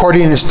Lydia were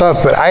courting and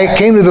stuff, but I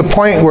came to the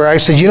point where I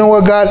said, you know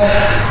what, God,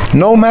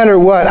 no matter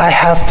what, I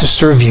have to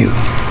serve you.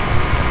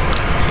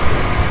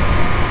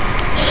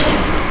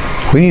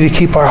 We need to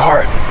keep our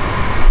heart.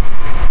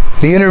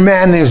 The inner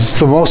man is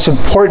the most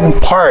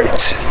important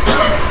part,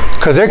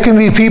 because there can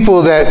be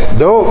people that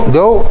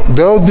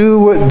they'll do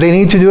what they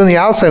need to do on the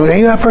outside.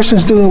 Hey, that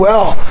person's doing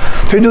well.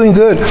 They're doing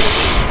good.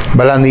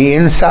 But on the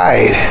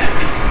inside,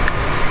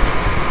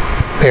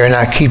 they are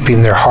not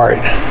keeping their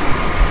heart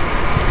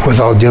with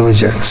all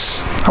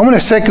diligence. I want to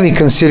secondly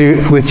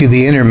consider with you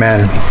the inner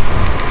man.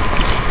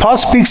 Paul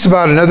speaks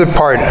about another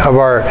part of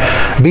our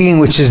being,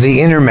 which is the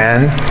inner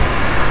man,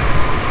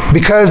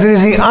 because it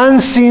is the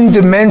unseen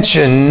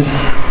dimension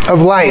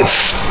of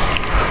life.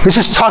 This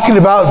is talking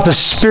about the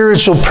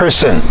spiritual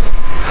person.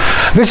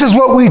 This is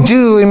what we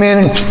do,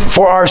 amen,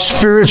 for our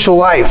spiritual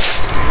life.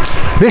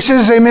 This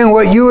is, amen,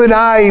 what you and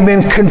I,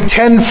 amen,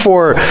 contend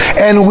for,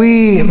 and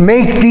we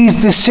make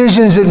these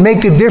decisions that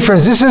make a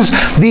difference. This is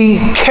the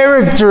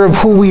character of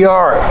who we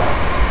are,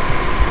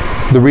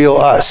 the real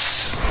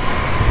us.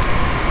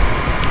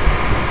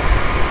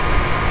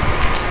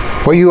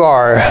 What you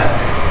are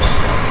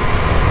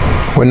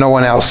when no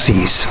one else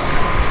sees.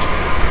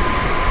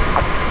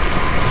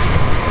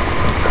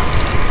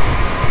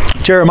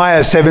 Jeremiah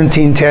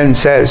 17:10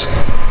 says,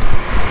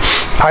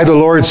 I, the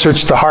Lord,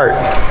 search the heart.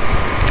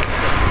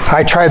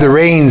 I try the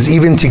reins,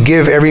 even to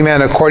give every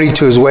man according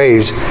to his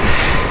ways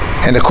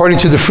and according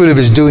to the fruit of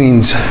his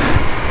doings,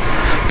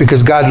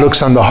 because God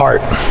looks on the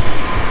heart,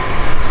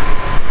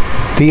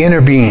 the inner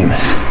being.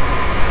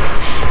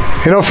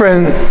 You know,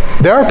 friend,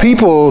 there are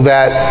people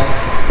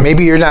that,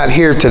 maybe you're not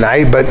here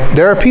tonight, but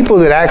there are people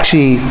that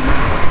actually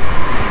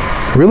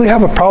really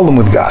have a problem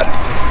with God.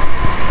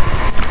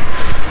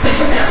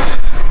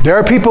 There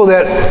are people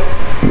that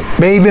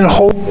may even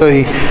hold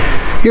a,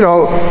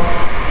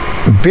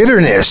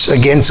 bitterness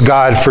against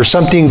God for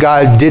something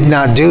God did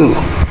not do.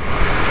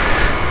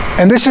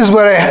 And this is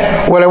what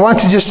I want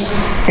to just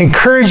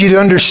encourage you to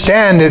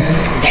understand,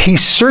 that He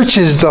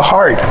searches the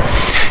heart.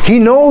 He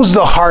knows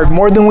the heart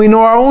more than we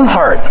know our own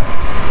heart.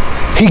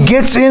 He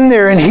gets in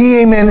there and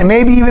He, amen,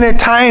 maybe even at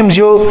times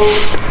you'll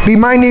be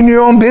minding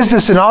your own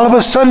business and all of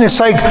a sudden it's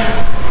like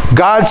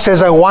God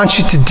says, I want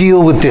you to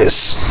deal with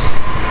this.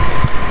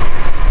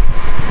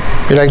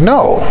 You're like,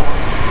 no,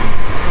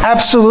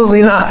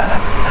 absolutely not.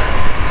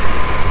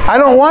 I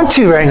don't want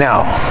to right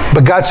now.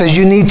 But God says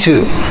you need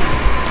to.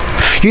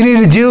 You need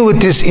to deal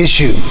with this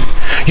issue.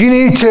 You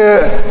need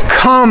to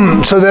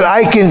come so that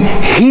I can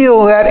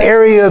heal that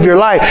area of your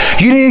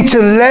life. You need to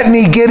let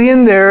me get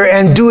in there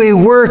and do a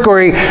work or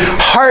a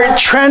heart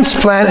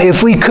transplant,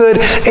 if we could,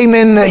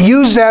 amen,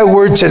 use that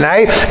word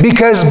tonight,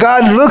 because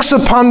God looks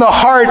upon the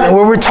heart.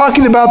 When we're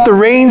talking about the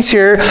reins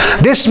here,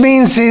 this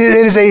means it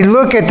is a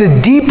look at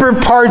the deeper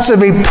parts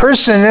of a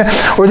person,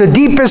 or the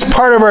deepest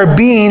part of our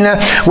being,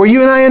 where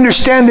you and I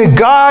understand that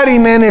God,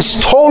 amen, is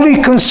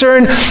totally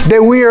concerned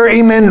that we are,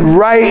 amen,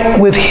 right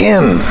with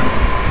Him.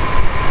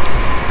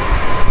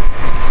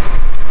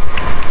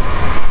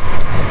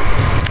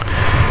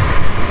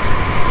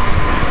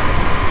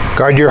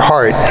 Guard your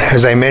heart,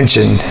 as I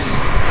mentioned,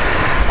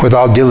 with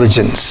all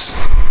diligence.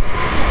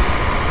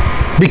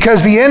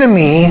 Because the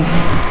enemy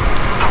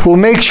will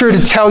make sure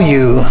to tell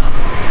you,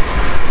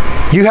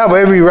 you have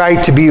every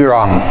right to be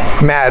wrong,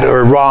 mad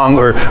or wrong,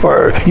 or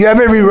you have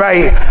every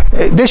right.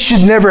 This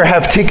should never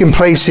have taken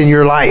place in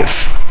your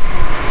life.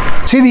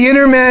 See, the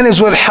inner man is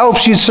what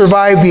helps you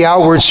survive the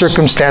outward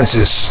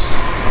circumstances.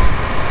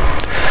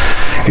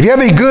 If you have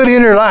a good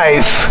inner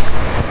life,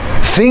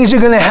 things are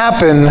going to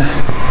happen,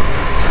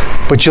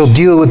 but you'll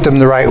deal with them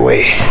the right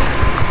way.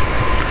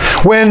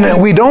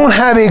 When we don't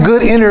have a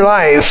good inner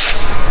life,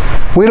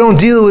 we don't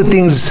deal with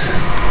things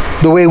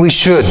the way we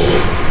should.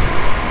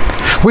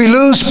 We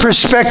lose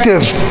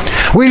perspective.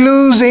 We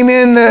lose,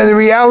 amen, the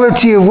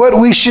reality of what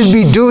we should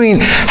be doing,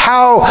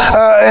 how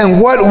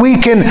and what we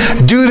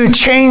can do to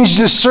change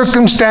the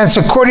circumstance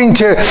according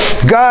to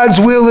God's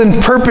will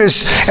and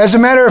purpose. As a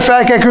matter of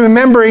fact, I can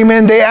remember,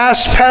 amen, they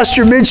asked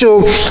Pastor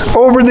Mitchell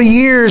over the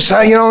years,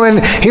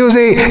 and he was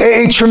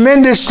a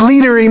tremendous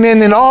leader,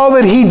 amen, in all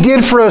that he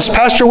did for us,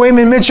 Pastor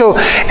Wayman Mitchell,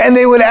 and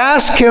they would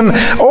ask him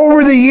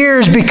over the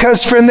years,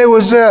 because, friend, there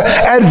was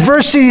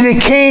adversity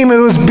that came, it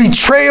was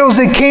betrayals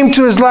that came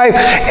to his life,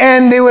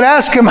 and they would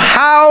ask him,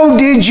 how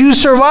did you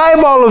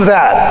survive all of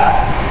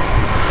that?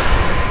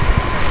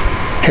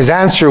 His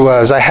answer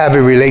was, I have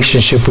a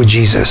relationship with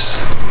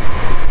Jesus.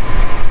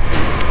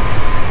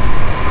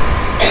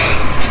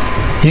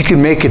 You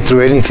can make it through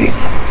anything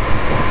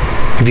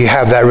if you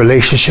have that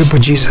relationship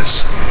with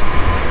Jesus.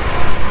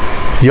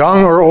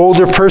 Young or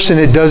older person,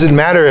 it doesn't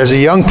matter. As a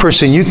young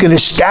person, you can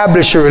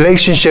establish a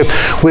relationship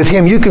with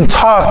Him. You can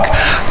talk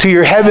to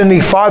your Heavenly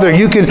Father.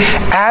 You can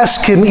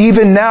ask Him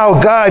even now,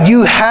 God,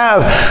 you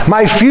have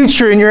my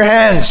future in your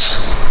hands.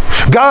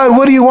 God,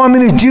 what do you want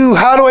me to do?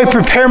 How do I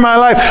prepare my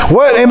life?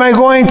 What am I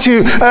going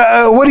to,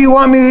 what do you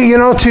want me,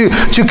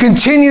 to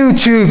continue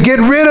to get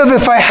rid of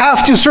if I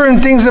have to,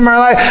 certain things in my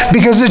life?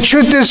 Because the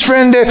truth is,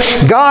 friend,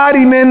 God,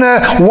 amen,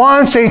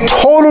 wants a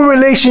total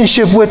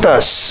relationship with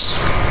us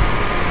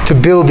to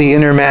build the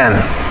inner man.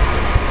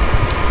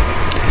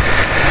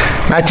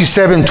 Matthew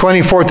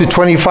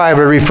 7:24-25, I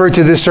referred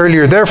to this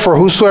earlier. Therefore,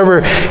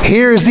 whosoever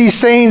hears these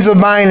sayings of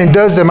mine and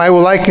does them, I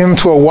will liken him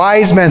to a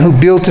wise man who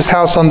built his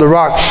house on the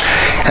rock.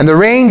 And the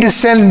rain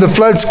descended, and the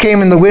floods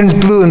came, and the winds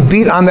blew and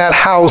beat on that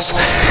house,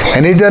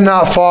 and it did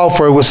not fall,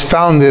 for it was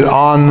founded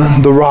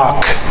on the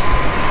rock.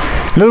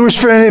 In other words,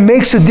 friend, it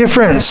makes a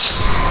difference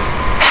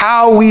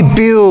how we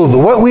build,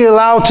 what we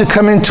allow to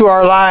come into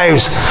our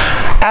lives.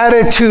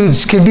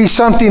 Attitudes can be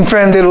something,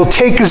 friend, that will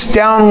take us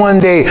down one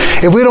day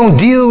if we don't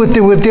deal with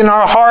it within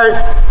our heart.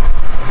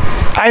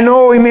 I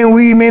know,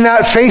 we may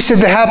not face it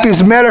the happiest.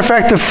 As a matter of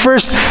fact, the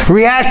first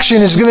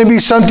reaction is going to be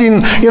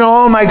something,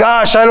 oh my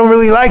gosh, I don't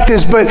really like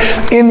this. But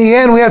in the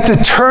end, we have to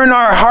turn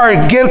our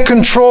heart, get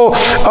control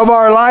of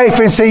our life,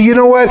 and say, you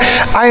know what?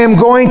 I am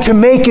going to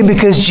make it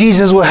because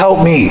Jesus will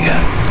help me.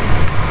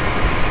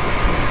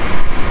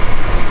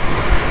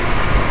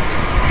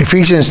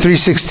 Ephesians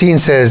 3:16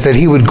 says that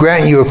He would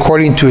grant you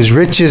according to His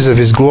riches of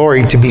His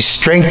glory to be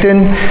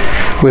strengthened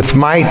with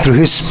might through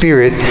His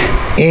Spirit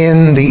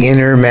in the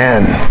inner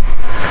man.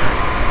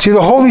 See,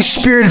 the Holy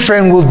Spirit,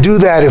 friend, will do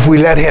that if we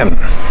let Him.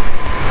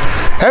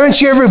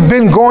 Haven't you ever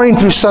been going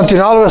through something,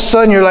 all of a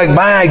sudden you're like,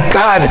 my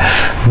God,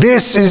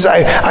 this is,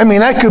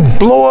 I could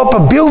blow up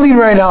a building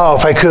right now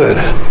if I could.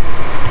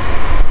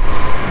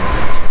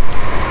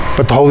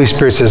 But the Holy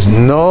Spirit says,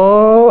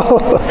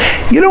 no,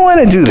 you don't want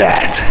to do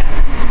that.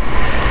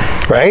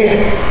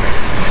 Right?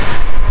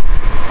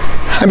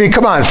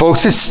 Come on,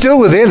 folks. It's still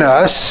within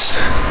us.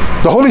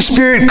 The Holy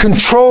Spirit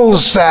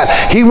controls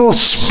that. He will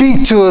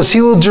speak to us. He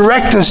will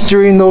direct us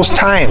during those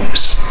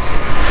times.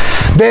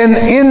 Then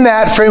in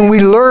that, friend,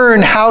 we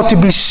learn how to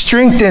be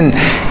strengthened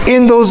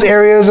in those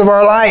areas of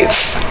our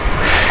life.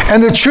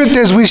 And the truth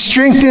is, we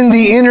strengthen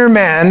the inner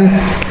man.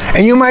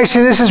 And you might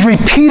say this is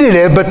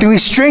repetitive, but we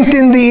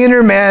strengthen the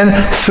inner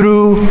man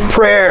through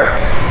prayer.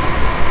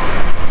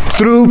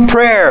 Through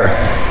prayer.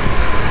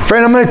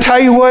 Friend, I'm going to tell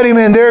you what,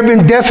 amen, there have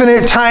been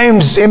definite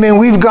times, amen,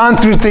 we've gone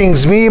through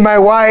things, me and my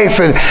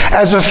wife, and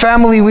as a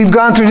family, we've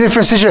gone through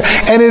different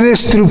situations, and it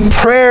is through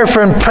prayer,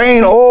 friend,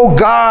 praying, oh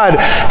God,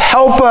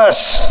 help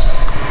us.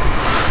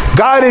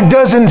 God, it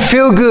doesn't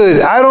feel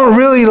good. I don't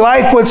really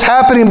like what's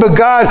happening, but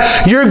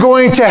God, you're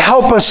going to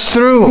help us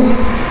through.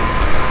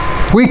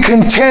 We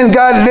contend,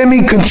 God, let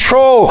me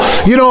control,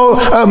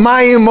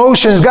 my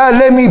emotions. God,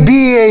 let me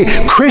be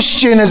a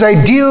Christian as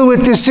I deal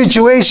with this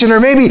situation.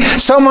 Or maybe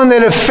someone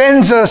that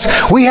offends us,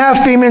 we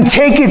have to even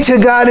take it to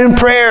God in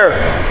prayer.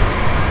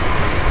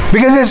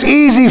 Because it's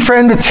easy,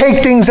 friend, to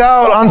take things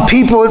out on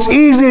people. It's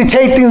easy to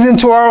take things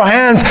into our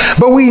hands.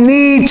 But we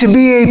need to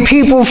be a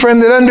people,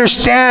 friend, that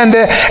understand,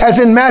 as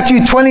in Matthew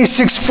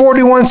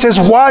 26:41 says,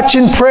 watch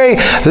and pray,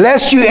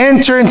 lest you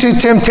enter into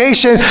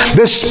temptation.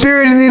 The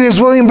spirit indeed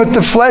is willing, but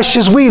the flesh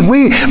is weak.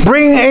 We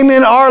bring,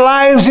 amen, our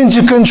lives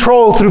into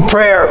control through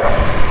prayer.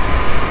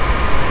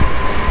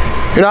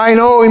 I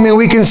know,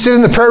 we can sit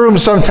in the prayer room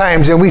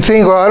sometimes and we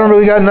think, well, I don't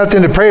really got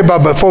nothing to pray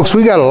about. But folks,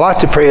 we got a lot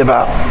to pray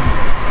about.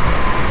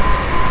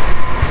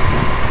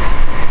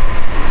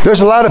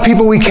 There's a lot of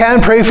people we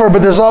can pray for,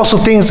 but there's also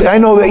things I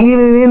know that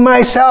even in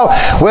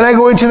myself, when I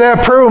go into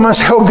that prayer room, I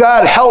say, oh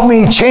God, help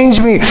me, change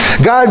me.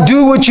 God,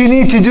 do what you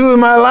need to do in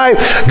my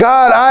life.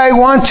 God, I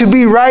want to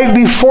be right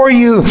before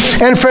you.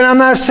 And friend, I'm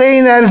not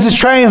saying that as to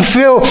try and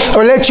feel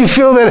or let you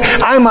feel that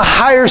I'm a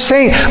higher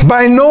saint.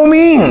 By no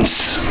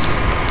means.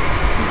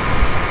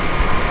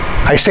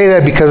 I say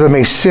that because I'm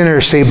a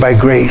sinner saved by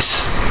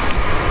grace.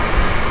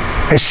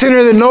 A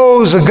sinner that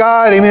knows a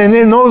God, amen,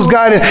 and knows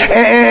God,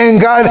 and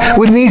God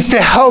needs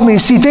to help me.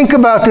 See, think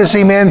about this,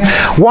 amen.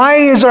 Why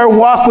is our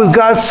walk with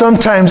God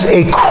sometimes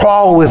a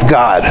crawl with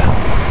God?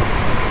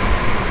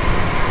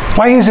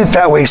 Why is it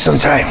that way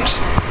sometimes?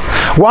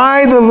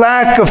 Why the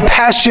lack of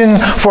passion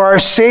for our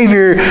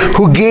Savior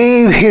who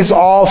gave His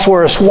all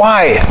for us?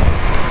 Why?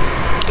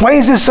 Why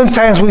is it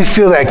sometimes we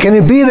feel that? Can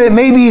it be that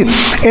maybe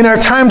in our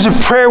times of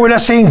prayer we're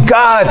not saying,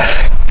 God,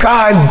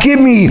 give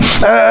me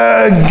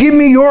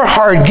your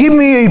heart. Give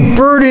me a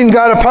burden,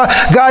 God.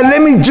 God,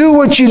 let me do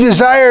what you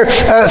desire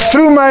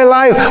through my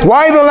life.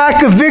 Why the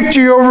lack of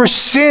victory over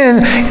sin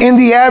in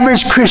the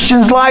average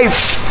Christian's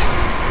life?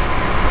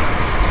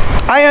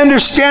 I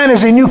understand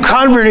as a new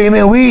convert,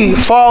 amen, we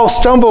fall,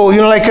 stumble,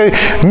 like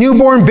a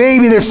newborn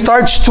baby that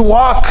starts to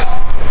walk.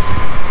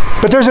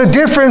 But there's a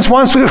difference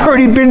once we've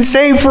already been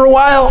saved for a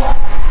while.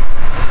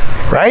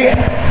 Right?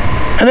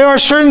 And there are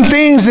certain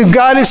things that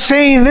God is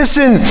saying,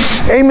 listen,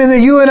 amen, that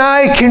you and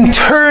I can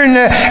turn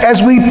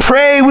as we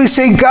pray. We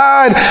say,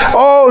 God,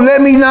 oh,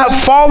 let me not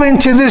fall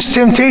into this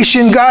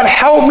temptation. God,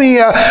 help me.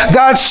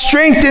 God,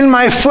 strengthen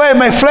my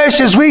flesh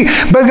is weak.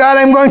 But God,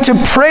 I'm going to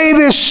pray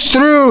this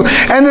through.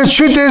 And the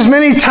truth is,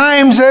 many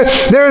times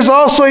there is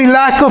also a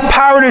lack of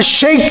power to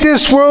shake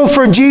this world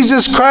for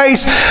Jesus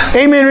Christ.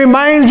 Amen.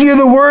 Reminds me of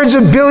the words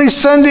of Billy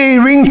Sunday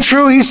ring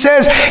true. He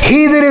says,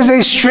 he that is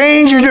a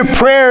stranger to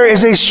prayer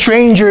is a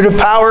stranger to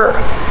power.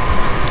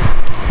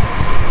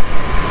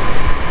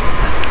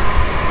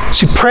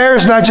 See, prayer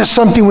is not just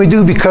something we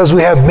do because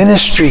we have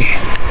ministry.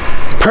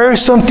 Prayer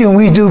is something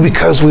we do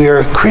because we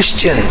are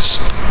Christians.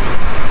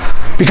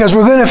 Because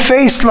we're going to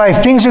face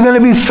life. Things are going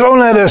to be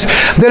thrown at us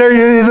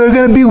they're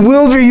going to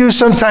bewilder you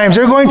sometimes.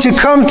 They're going to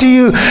come to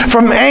you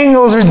from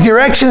angles or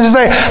directions. It's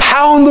like,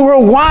 how in the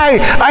world? Why?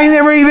 I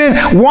never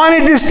even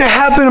wanted this to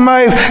happen in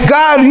my life.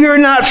 God, you're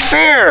not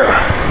fair.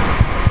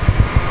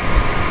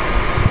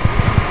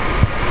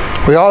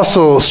 We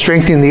also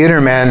strengthen the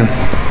inner man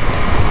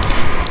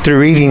through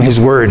reading His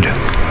Word.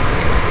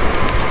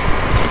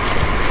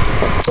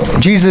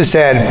 Jesus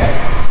said,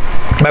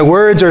 my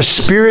words are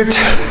spirit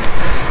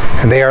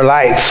and they are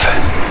life.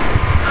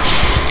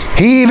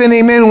 He even,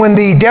 amen, when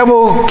the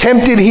devil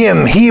tempted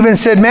Him, He even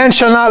said, man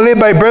shall not live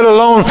by bread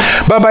alone,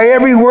 but by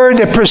every word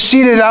that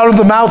proceeded out of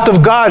the mouth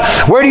of God.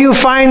 Where do you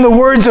find the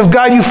words of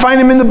God? You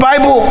find them in the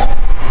Bible.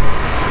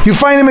 You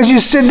find them as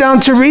you sit down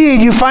to read.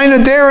 You find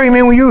it there,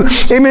 amen, when you,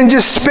 amen,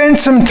 just spend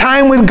some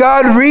time with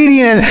God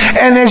reading.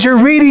 And as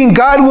you're reading,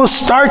 God will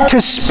start to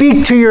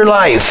speak to your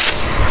life.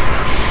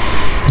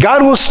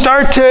 God will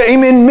start to,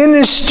 amen,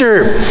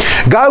 minister.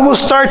 God will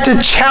start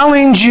to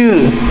challenge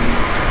you.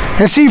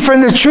 And see,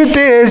 friend, the truth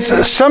is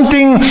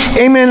something,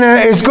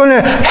 amen, is going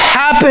to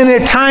happen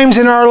at times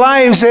in our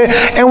lives.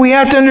 And we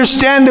have to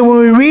understand that when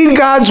we read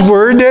God's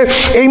Word,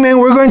 amen,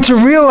 we're going to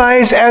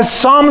realize, as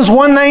Psalms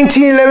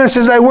 119:11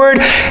 says, thy word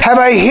have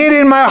I hid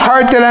in my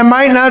heart that I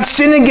might not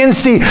sin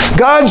against thee.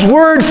 God's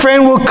Word,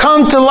 friend, will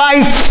come to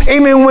life,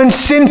 amen, when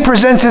sin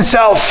presents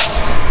itself.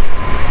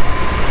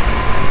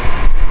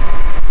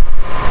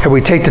 And we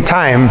take the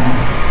time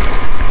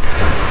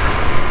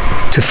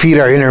to feed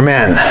our inner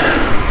man.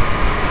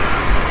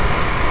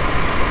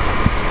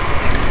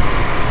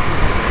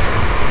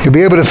 You'll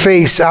be able to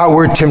face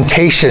outward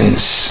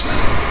temptations.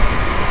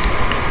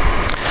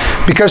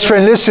 Because,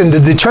 friend, listen, the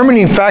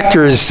determining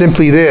factor is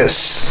simply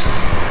this.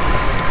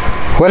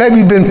 What have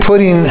you been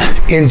putting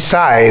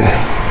inside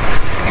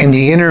in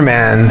the inner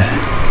man?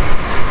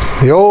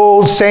 The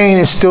old saying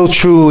is still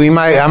true.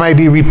 I might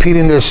be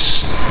repeating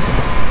this,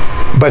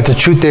 but the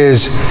truth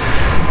is,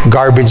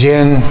 garbage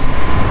in,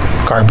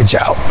 garbage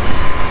out.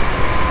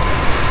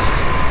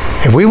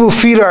 If we will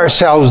feed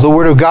ourselves the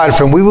Word of God,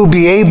 friend, we will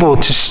be able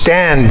to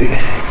stand.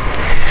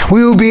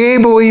 We will be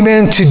able,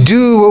 amen, to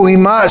do what we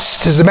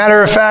must. As a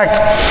matter of fact,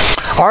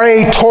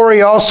 R.A.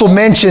 Torrey also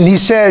mentioned, he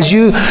says,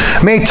 you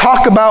may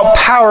talk about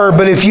power,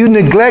 but if you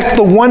neglect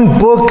the one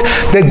book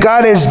that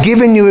God has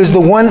given you as the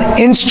one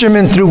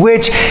instrument through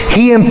which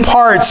He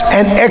imparts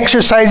and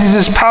exercises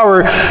His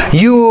power,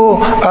 you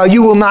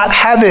will not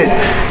have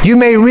it. You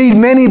may read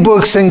many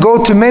books and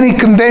go to many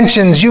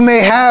conventions. You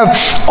may have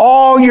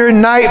all your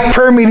night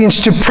prayer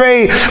meetings to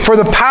pray for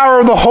the power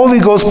of the Holy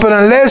Ghost, but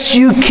unless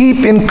you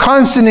keep in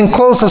constant and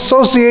close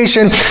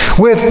association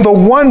with the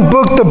one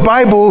book, the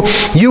Bible,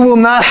 you will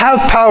not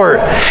have power.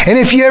 And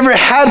if you ever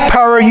had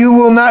power, you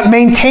will not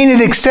maintain it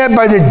except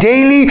by the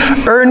daily,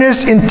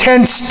 earnest,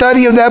 intense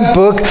study of that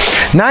book.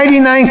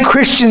 99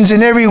 Christians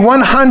in every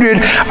 100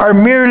 are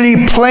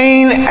merely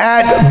playing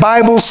at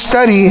Bible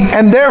study,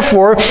 and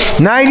therefore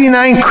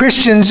 99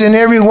 Christians in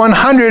every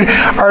 100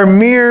 are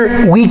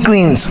mere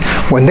weaklings,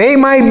 when they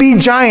might be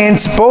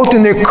giants both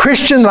in their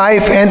Christian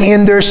life and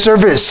in their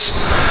service.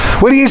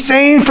 What he's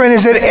saying, friend,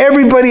 is that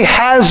everybody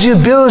has the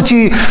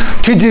ability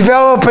to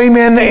develop,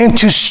 amen,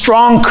 into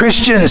strong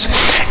Christians.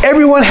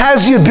 Everyone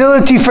has the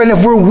ability, friend,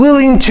 if we're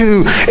willing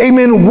to,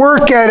 amen,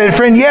 work at it,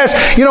 friend. Yes,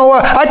 you know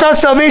what? I thought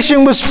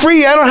salvation was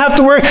free. I don't have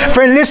to work.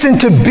 Friend, listen,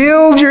 to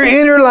build your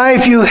inner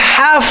life, you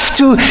have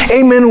to,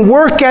 amen,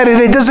 work at it.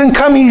 It doesn't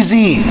come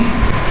easy.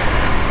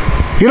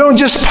 You don't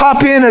just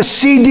pop in a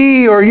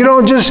CD, or you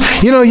don't just,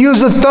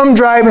 use a thumb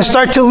drive and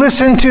start to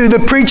listen to the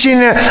preaching.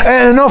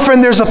 And no,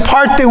 friend, there's a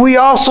part that we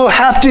also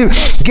have to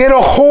get a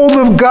hold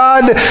of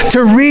God,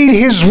 to read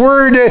His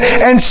Word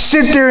and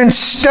sit there and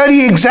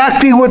study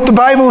exactly what the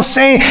Bible is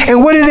saying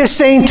and what it is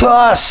saying to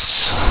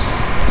us.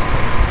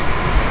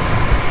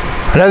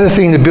 Another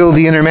thing to build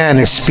the inner man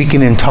is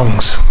speaking in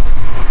tongues.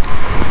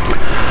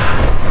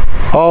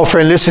 Oh,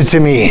 friend, listen to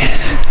me.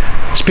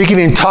 Speaking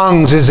in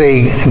tongues is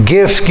a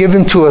gift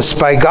given to us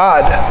by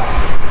God.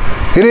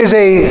 It is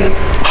a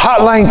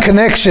hotline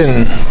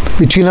connection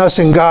between us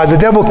and God. The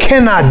devil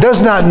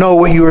does not know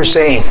what you are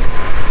saying.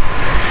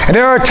 And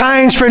there are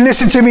times, friend,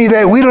 listen to me,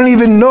 that we don't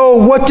even know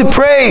what to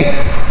pray.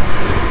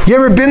 You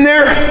ever been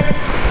there?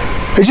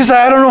 It's just,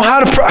 I don't know how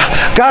to pray.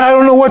 God, I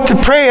don't know what to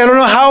pray. I don't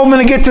know how I'm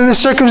going to get through this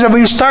circumstance. But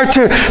you start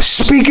to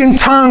speak in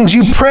tongues.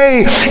 You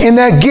pray in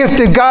that gift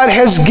that God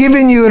has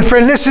given you. And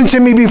friend, listen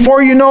to me.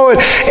 Before you know it,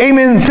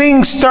 amen,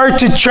 things start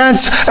to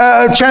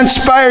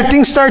transpire.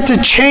 Things start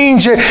to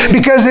change,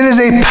 because it is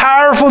a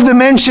powerful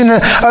dimension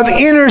of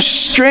inner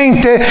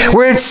strength,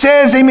 where it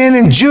says, amen,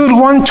 in Jude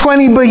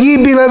 1:20, but ye,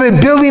 beloved,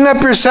 building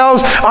up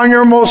yourselves on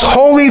your most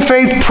holy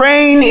faith,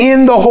 praying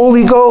in the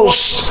Holy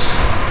Ghost.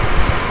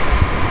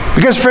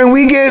 Because, friend,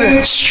 we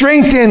get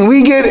strengthened,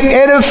 we get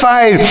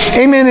edified,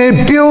 amen,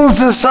 it builds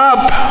us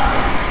up.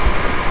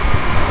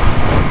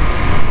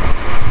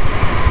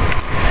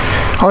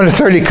 I want to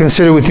thirdly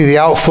consider with you the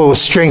outflow of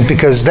strength,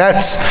 because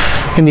that's,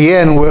 in the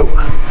end, what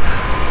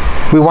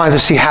we want to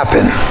see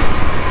happen.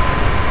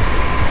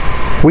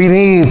 We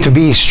need to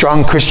be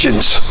strong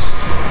Christians.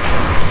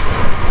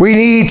 We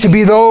need to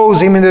be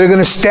those, amen, that are going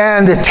to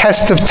stand the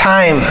test of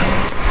time.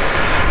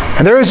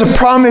 And there is a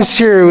promise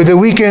here that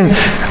we can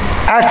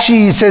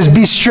actually, it says,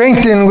 be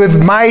strengthened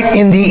with might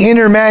in the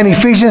inner man.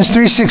 Ephesians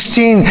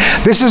 3:16.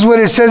 This is what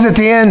it says at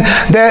the end,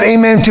 that,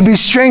 amen, to be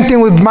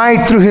strengthened with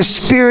might through His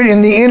Spirit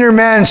in the inner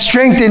man.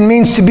 Strengthened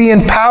means to be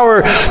in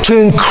power, to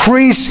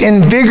increase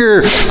in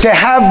vigor, to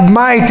have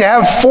might, to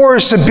have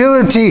force,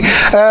 ability,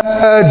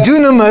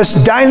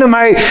 dunamis,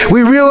 dynamite.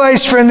 We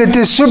realize, friend, that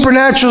this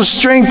supernatural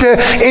strength,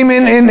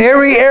 amen, in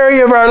every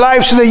area of our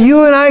life, so that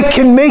you and I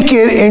can make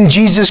it in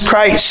Jesus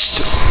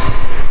Christ.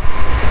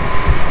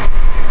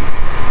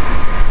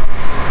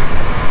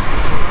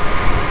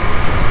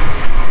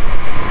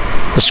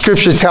 The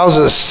Scripture tells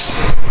us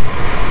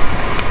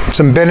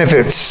some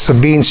benefits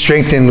of being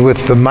strengthened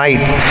with the might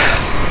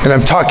that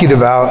I'm talking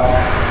about.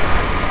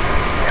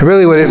 And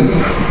really what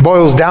it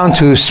boils down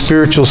to is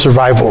spiritual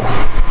survival.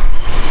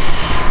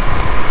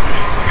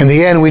 In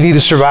the end, we need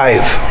to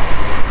survive.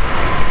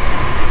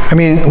 I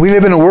mean, we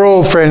live in a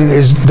world, friend,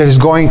 that is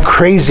going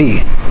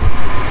crazy.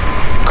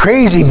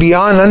 Crazy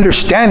beyond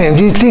understanding.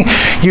 Do you think,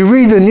 you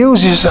read the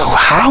news, you say,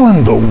 how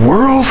in the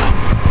world?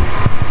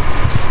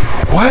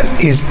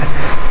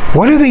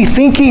 What are they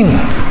thinking?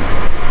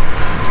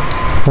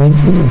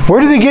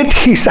 Where do they get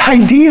these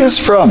ideas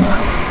from?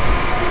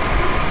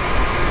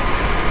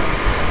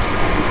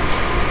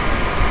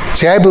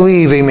 See, I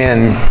believe,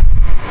 amen,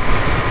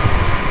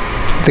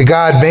 that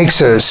God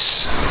makes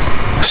us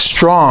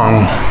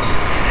strong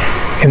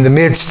in the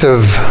midst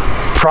of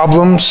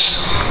problems,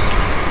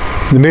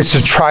 in the midst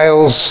of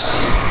trials,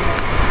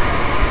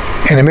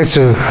 in the midst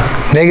of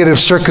negative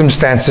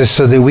circumstances,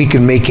 so that we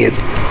can make it.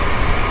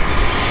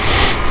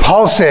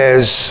 Paul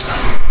says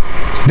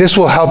this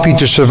will help you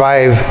to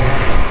survive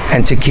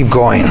and to keep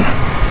going.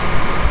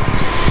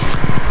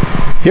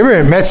 You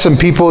ever met some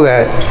people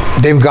that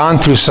they've gone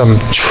through some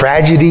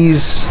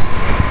tragedies,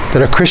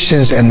 that are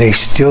Christians, and they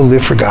still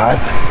live for God?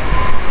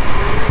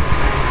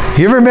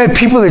 You ever met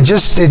people that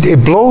just,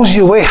 it blows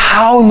you away?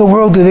 How in the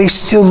world do they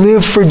still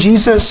live for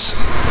Jesus?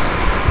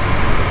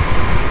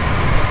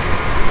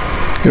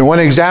 You know, one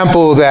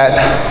example that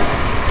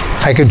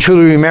I can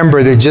truly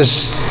remember that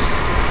just,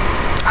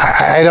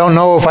 I don't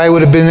know if I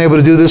would have been able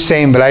to do the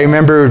same, but I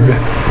remember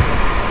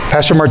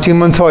Pastor Martin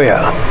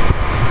Montoya,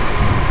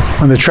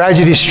 when the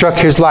tragedy struck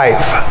his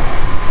life.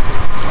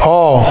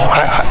 Oh,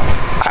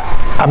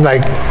 I'm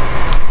like,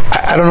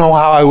 I don't know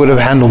how I would have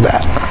handled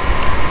that.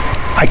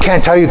 I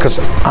can't tell you because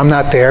I'm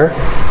not there.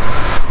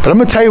 But I'm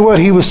going to tell you what,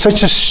 he was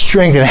such a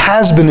strength, and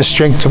has been a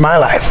strength to my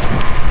life.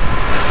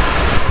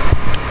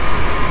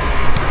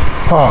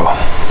 Oh,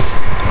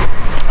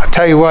 I'll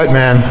tell you what,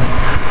 man.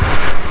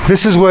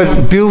 This is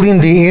what building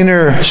the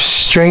inner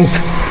strength,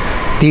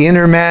 the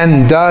inner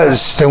man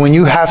does. That when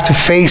you have to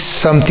face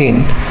something,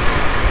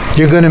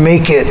 you're going to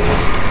make it.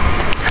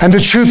 And the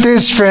truth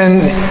is,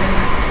 friend,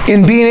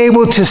 in being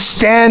able to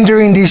stand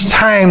during these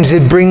times,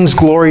 it brings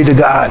glory to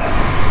God.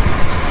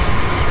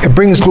 It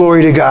brings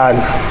glory to God.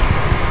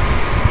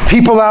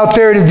 People out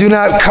there that do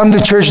not come to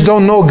church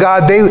don't know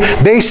God.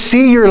 They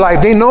see your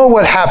life. They know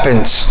what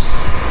happens.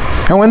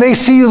 And when they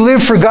see you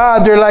live for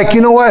God, they're like,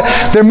 you know what?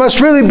 There must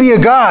really be a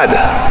God.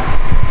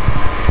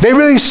 They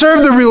really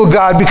serve the real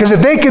God, because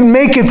if they can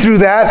make it through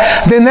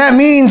that, then that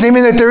means,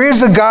 amen, that there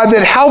is a God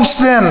that helps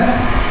them.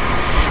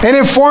 And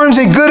it forms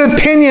a good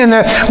opinion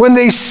that when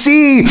they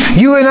see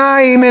you and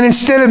I, amen,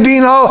 instead of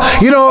being all,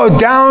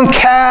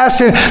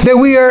 downcast, and that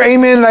we are,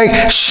 amen,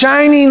 like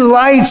shining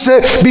lights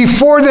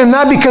before them,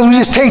 not because we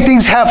just take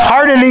things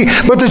half-heartedly,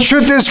 but the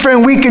truth is,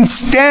 friend, we can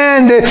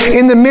stand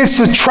in the midst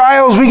of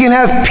trials. We can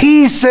have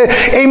peace,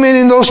 amen,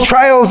 in those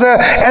trials.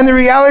 And the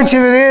reality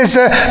of it is,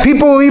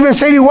 people will even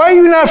say to you, why are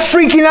you not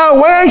freaking out?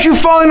 Why aren't you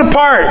falling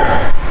apart?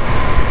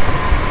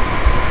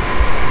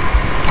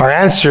 Our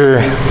answer,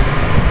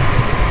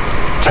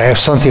 I have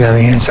something on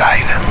the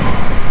inside.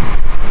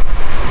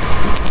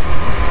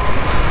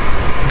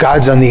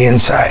 God's on the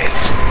inside.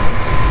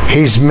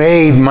 He's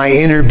made my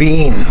inner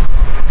being.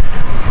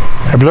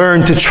 I've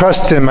learned to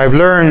trust Him. I've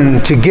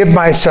learned to give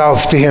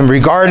myself to Him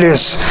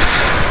regardless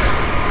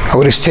of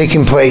what is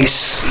taking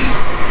place.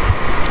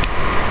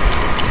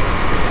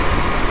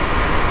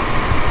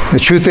 The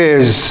truth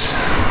is,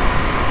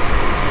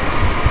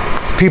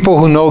 people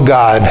who know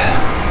God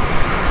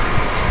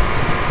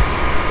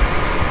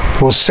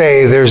will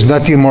say there's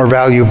nothing more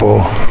valuable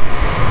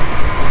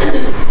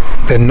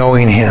than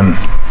knowing Him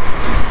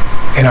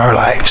in our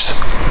lives.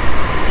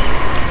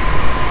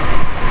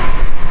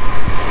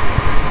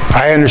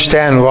 I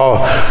understand, well,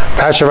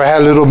 Pastor, if I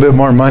had a little bit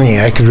more money,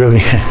 I could really...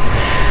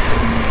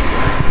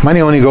 Money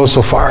only goes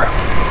so far.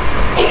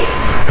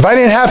 If I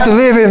didn't have to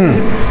live in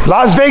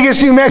Las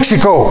Vegas, New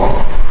Mexico,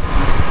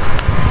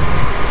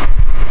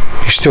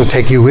 you still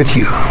take you with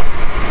you.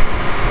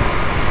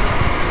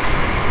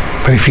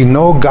 But if you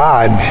know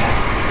God,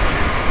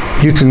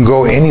 you can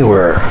go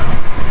anywhere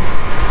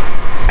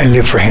and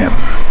live for Him.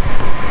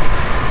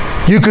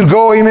 You could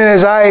go, amen,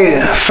 as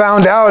I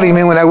found out,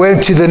 amen, when I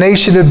went to the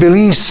nation of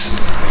Belize.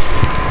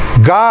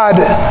 God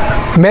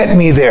met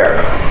me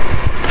there.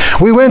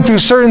 We went through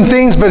certain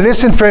things, but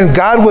listen, friend,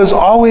 God was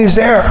always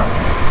there.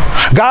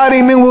 God,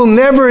 amen, will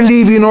never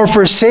leave you nor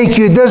forsake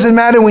you. It doesn't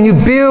matter when you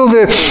build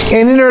an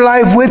inner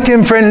life with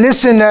Him, friend.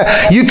 Listen,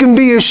 you can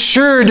be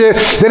assured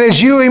that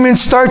as you, amen,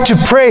 start to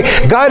pray,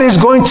 God is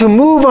going to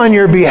move on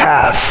your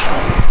behalf.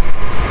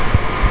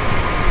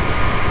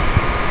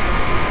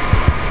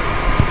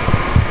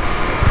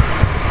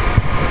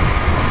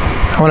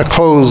 I want to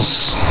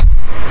close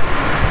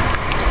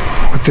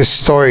with this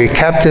story.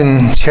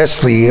 Captain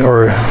Chesley,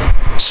 or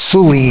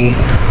Sully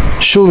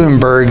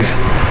Schulenberg,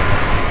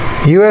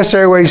 U.S.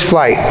 Airways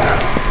flight,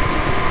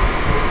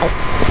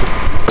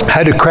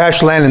 had to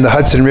crash land in the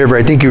Hudson River.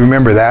 I think you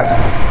remember that.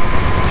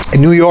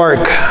 In New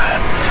York,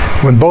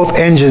 when both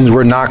engines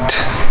were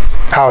knocked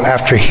out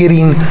after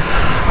hitting,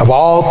 of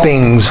all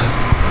things,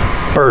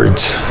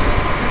 birds.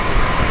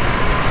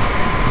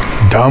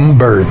 Dumb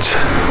birds.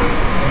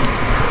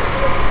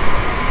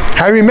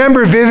 I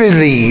remember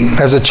vividly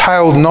as a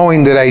child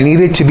knowing that I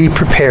needed to be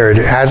prepared.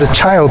 As a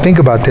child, think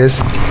about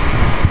this,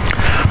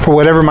 for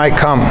whatever might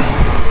come.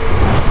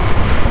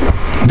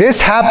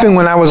 This happened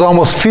when I was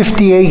almost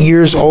 58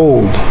 years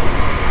old.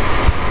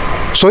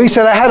 So he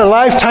said I had a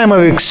lifetime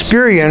of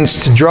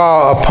experience to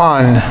draw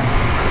upon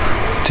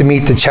to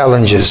meet the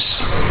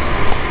challenges.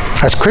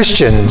 As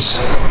Christians,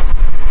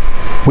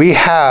 we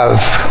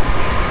have,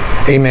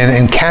 amen,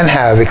 and can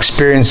have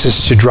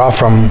experiences to draw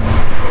from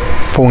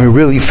when we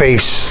really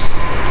face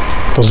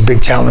those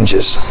big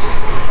challenges.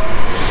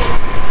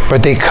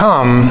 But they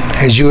come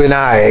as you and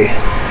I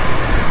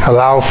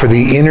allow for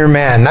the inner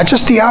man, not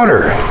just the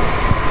outer,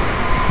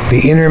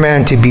 the inner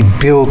man to be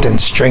built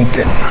and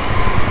strengthened.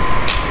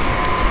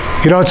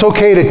 It's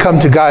okay to come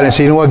to God and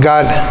say, you know what,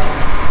 God,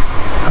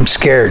 I'm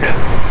scared.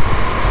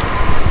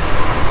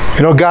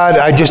 God,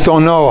 I just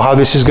don't know how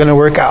this is going to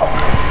work out.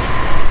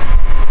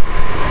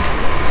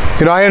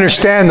 I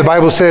understand the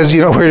Bible says,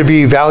 we're to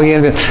be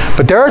valiant,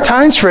 but there are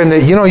times, friend,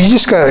 that,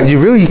 you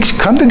really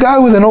come to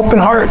God with an open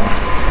heart.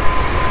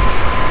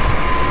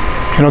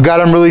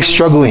 God, I'm really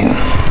struggling.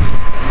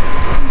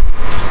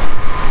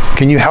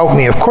 Can you help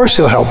me? Of course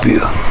He'll help you.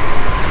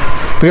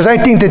 Because I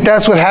think that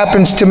that's what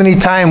happens too many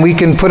times. We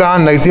can put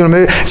on,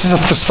 this is a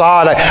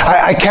facade.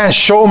 I can't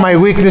show my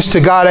weakness to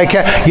God. I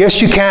can't.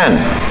 Yes, you can.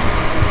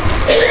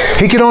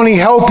 He can only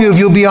help you if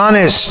you'll be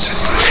honest.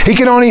 He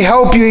can only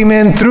help you,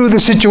 amen, through the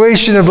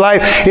situation of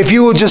life if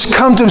you will just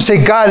come to Him and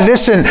say, God,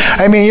 listen,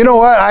 you know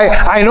what?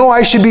 I know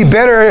I should be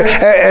better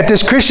at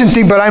this Christian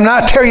thing, but I'm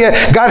not there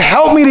yet. God,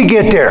 help me to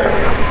get there.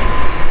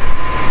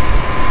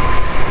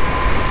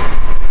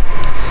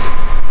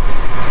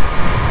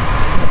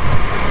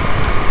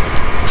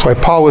 That's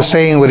why Paul was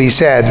saying what he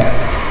said.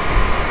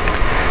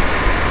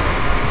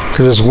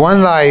 Because there's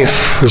one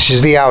life, which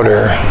is the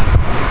outer,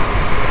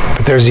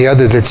 but there's the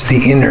other that's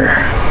the inner.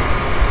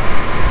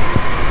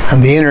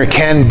 And the inner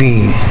can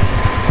be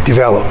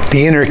developed.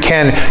 The inner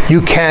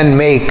you can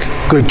make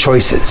good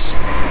choices.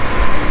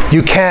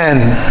 You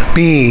can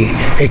be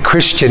a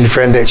Christian,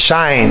 friend, that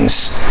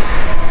shines.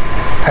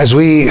 As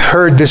we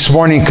heard this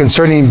morning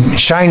concerning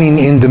shining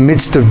in the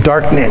midst of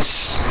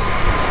darkness.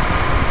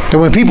 That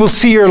when people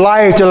see your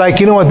life, they're like,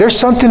 you know what, there's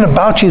something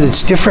about you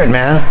that's different,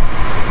 man.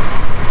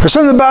 There's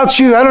something about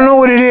you, I don't know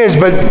what it is,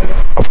 but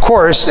of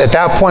course, at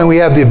that point, we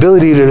have the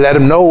ability to let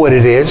them know what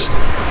it is.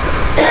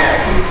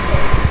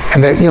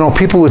 And that,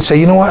 people would say,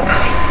 you know what?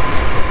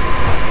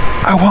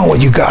 I want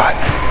what you got.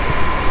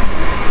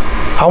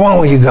 I want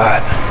what you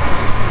got.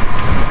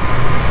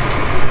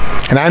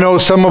 And I know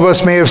some of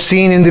us may have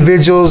seen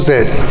individuals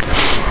that,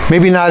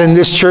 maybe not in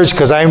this church,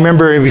 because I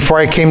remember before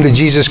I came to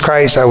Jesus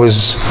Christ, I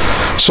was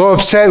so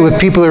upset with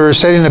people that were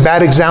setting a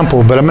bad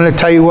example. But I'm going to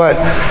tell you what,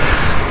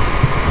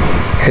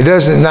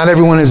 not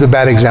everyone is a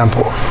bad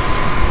example.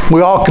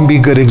 We all can be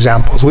good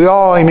examples. We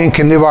all,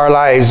 can live our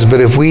lives,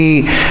 but if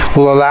we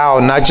will allow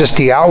not just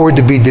the outward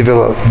to be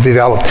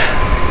developed,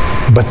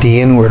 but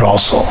the inward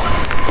also.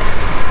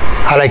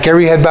 I like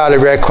every head bowed,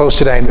 every eye closed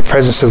tonight in the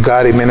presence of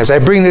God. Amen. As I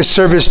bring this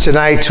service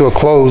tonight to a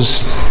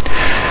close,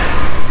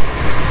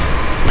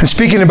 and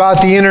speaking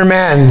about the inner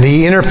man,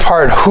 the inner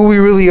part, who we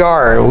really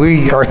are.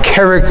 Our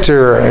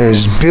character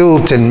is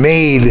built and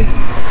made.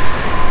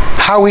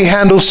 How we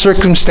handle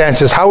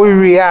circumstances, how we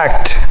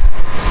react.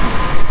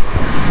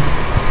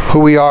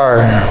 Who we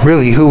are,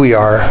 really who we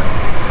are,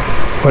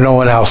 when no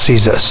one else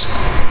sees us.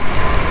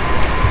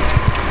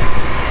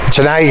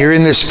 Tonight you're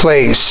in this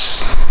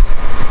place.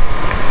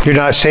 You're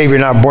not saved, you're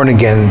not born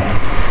again.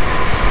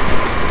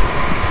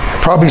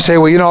 Probably say,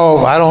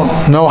 well, I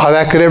don't know how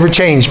that could ever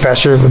change,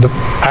 Pastor.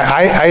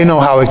 I know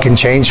how it can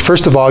change.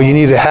 First of all, you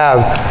need to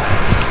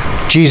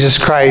have Jesus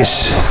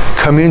Christ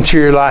come into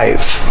your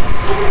life,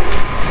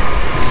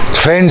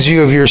 cleanse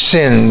you of your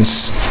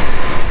sins,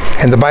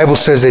 and the Bible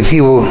says that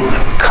He will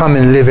come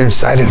and live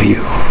inside of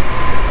you.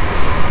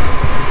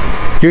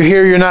 You're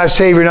here, you're not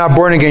saved, you're not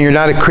born again, you're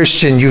not a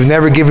Christian, you've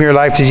never given your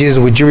life to Jesus.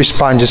 Would you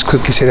respond? Just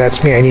quickly say,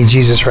 that's me, I need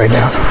Jesus right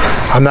now.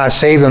 I'm not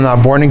saved, I'm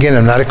not born again,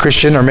 I'm not a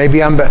Christian, or maybe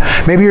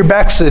you're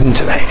backslidden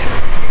tonight.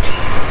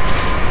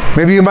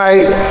 Maybe you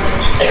might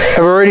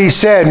have already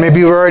said, maybe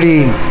you've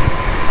already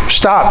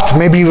stopped,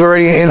 maybe you've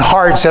already in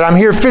heart said, I'm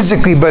here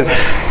physically, but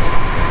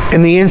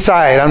in the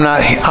inside, I'm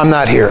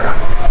not here.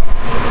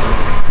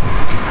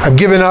 I've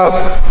given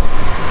up.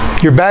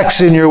 You're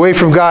backslidden, you're away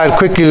from God.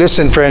 Quickly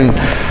listen, friend.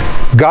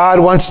 God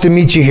wants to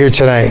meet you here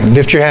tonight.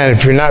 Lift your hand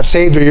if you're not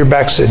saved or you're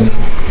backslidden.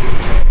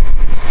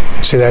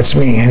 Say, that's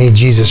me. I need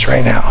Jesus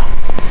right now.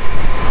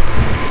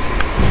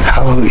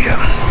 Hallelujah.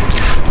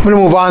 I'm going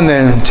to move on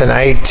then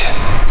tonight.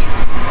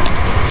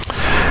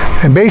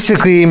 And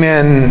basically,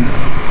 man,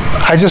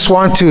 I just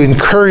want to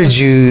encourage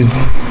you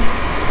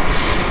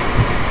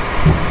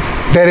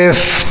that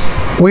if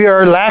we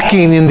are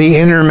lacking in the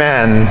inner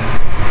man,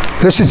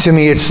 listen to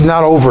me, it's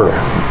not over.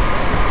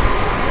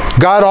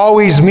 God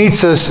always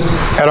meets us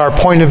at our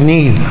point of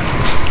need.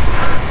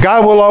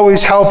 God will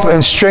always help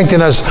and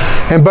strengthen us.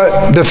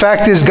 But the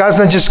fact is, God's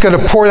not just going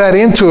to pour that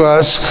into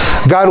us.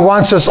 God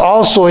wants us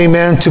also,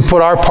 amen, to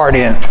put our part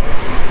in.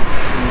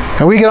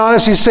 And we can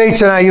honestly say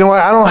tonight, you know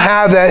what, I don't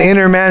have that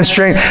inner man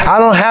strength. I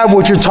don't have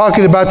what you're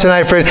talking about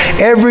tonight, friend.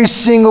 Every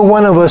single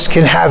one of us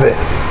can have it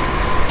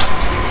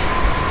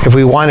if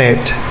we want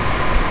it.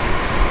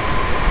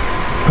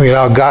 We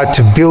allow God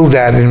to build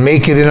that and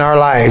make it in our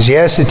lives.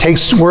 Yes, it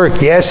takes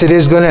work. Yes, it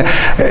is going to,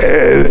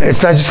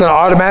 it's not just going to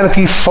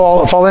automatically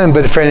fall in,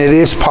 but friend, it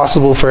is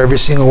possible for every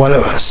single one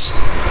of us.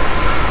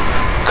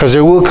 Because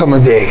there will come a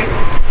day.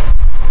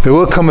 There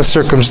will come a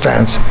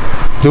circumstance.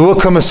 There will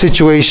come a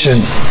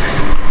situation.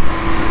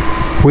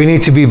 We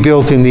need to be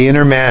built in the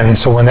inner man,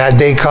 so when that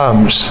day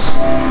comes,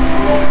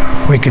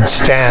 we could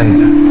stand.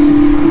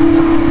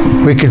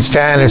 We could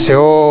stand and say,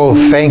 oh,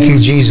 thank you,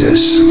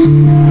 Jesus.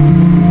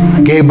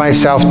 I gave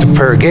myself to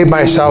prayer, gave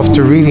myself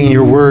to reading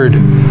your word,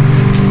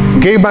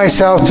 gave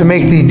myself to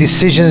make the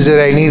decisions that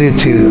I needed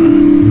to.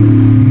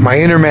 My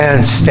inner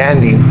man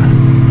standing.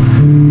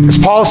 As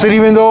Paul said,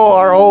 even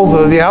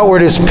though the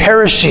outward is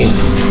perishing,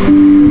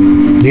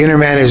 the inner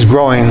man is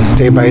growing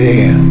day by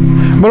day.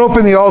 I'm going to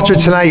open the altar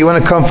tonight. You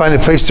want to come find a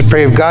place to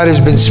pray. If God has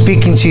been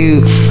speaking to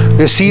you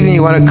this evening,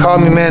 you want to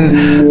come,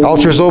 amen. The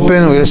altar's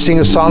open. We're going to sing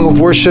a song of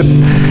worship.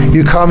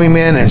 You come,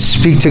 amen, and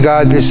speak to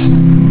God this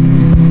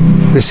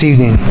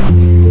evening.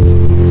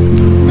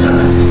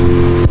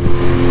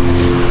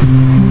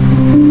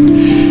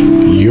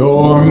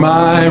 You're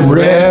my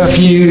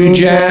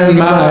refuge and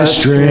my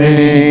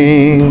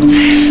strength.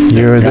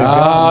 You're the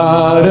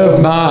God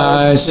of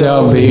my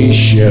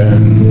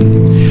salvation,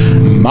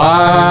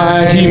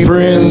 mighty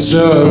Prince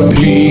of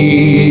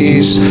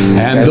Peace,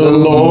 and the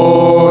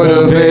Lord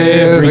of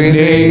every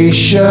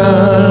nation.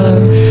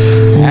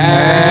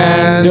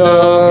 And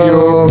of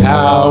your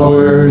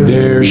power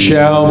there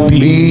shall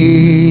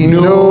be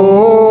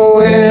no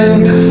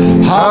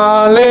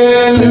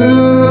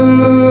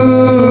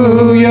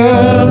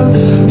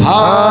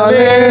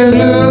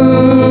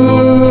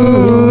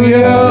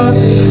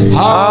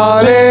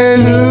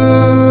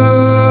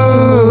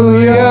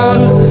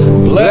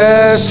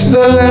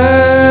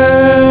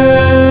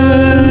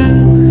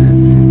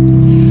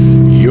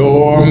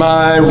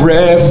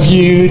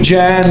refuge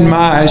and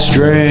my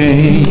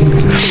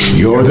strength.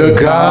 You're the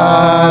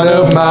God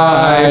of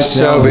my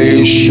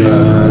salvation,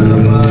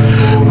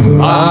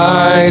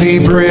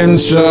 mighty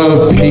Prince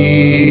of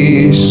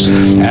Peace,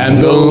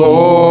 and the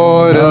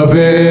Lord of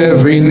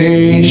every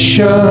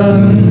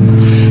nation.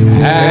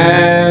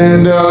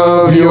 And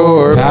of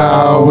your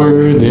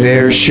power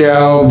there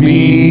shall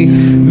be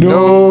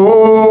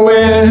no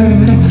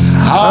end.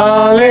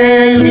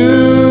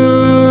 Hallelujah,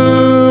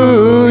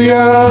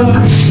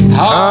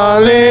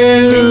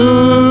 hallelujah,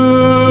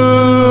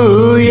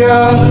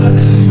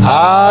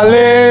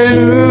 hallelujah.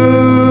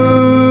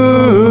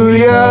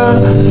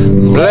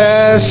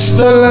 Bless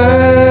the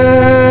Lamb.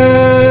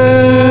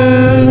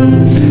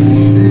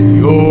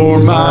 You're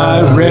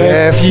my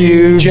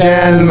refuge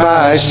and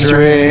my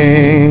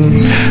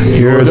strength.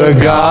 You're the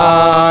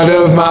God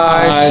of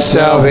my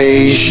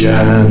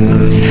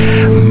salvation,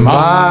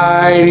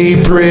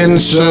 mighty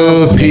Prince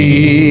of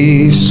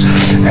Peace,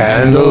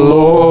 and the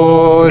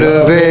Lord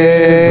of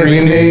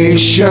every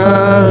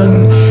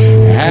nation.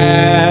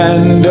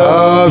 And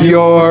of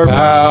your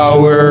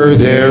power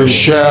there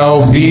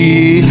shall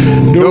be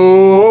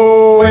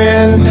no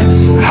end.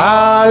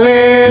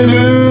 Hallelujah,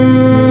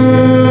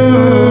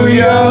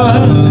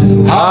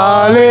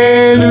 hallelujah,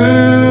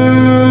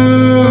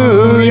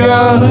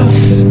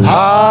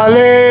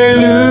 hallelujah.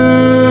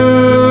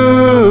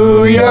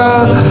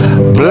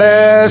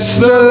 Bless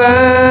the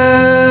Lamb.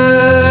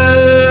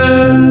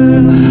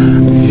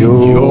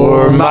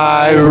 You're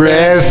my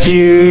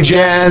refuge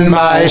and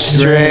my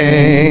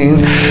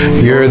strength.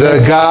 You're the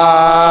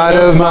God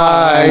of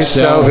my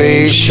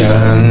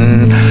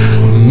salvation,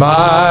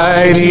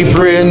 mighty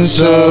Prince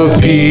of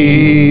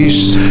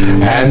Peace,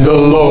 and the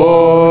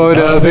Lord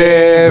of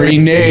every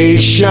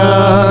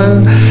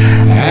nation.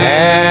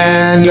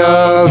 And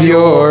of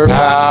your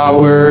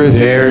power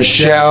there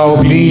shall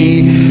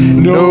be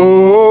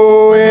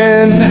no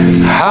end.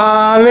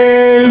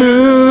 Hallelujah,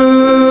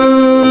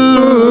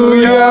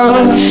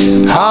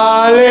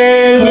 hallelujah,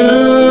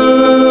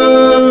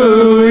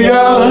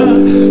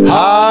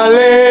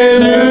 hallelujah.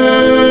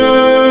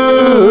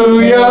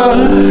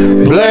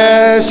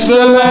 Bless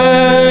the Lamb.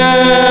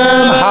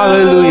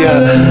 Hallelujah,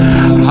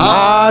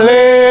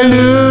 hallelujah,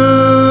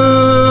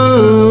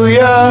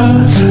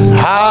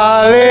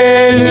 hallelujah,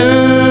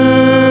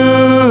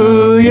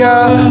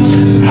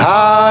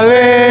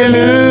 hallelujah.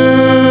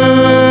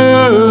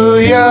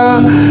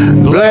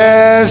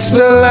 Bless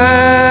the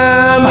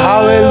Lamb.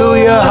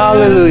 Hallelujah,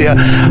 hallelujah,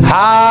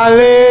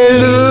 hallelujah,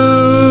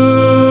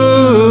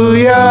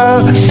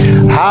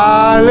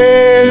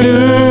 hallelujah,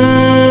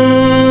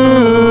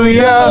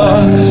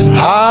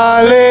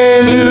 hallelujah.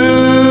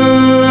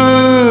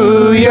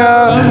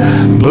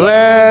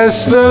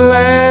 Bless the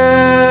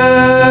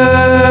Lamb.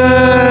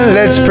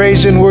 Let's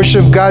praise and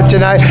worship God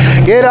tonight.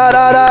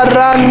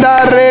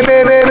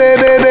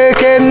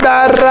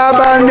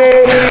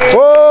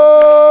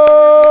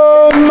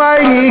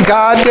 Almighty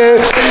God,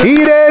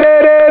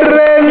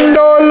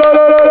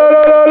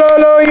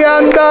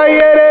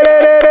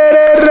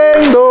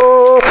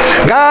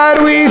 God,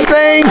 we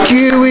thank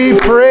you, we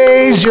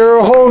praise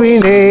your holy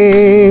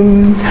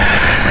name.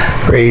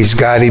 Praise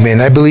God, amen.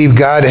 I believe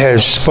God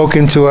has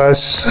spoken to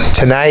us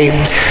tonight.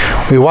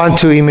 We want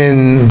to,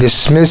 amen,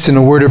 dismiss in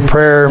a word of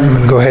prayer. I'm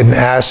going to go ahead and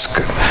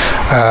ask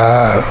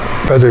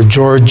Brother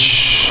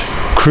George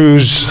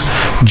Cruz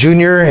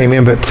Jr.,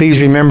 amen. But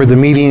please remember the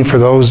meeting for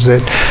those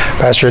that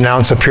Pastor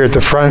announced up here at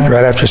the front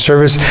right after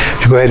service.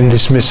 You go ahead and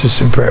dismiss us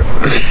in prayer.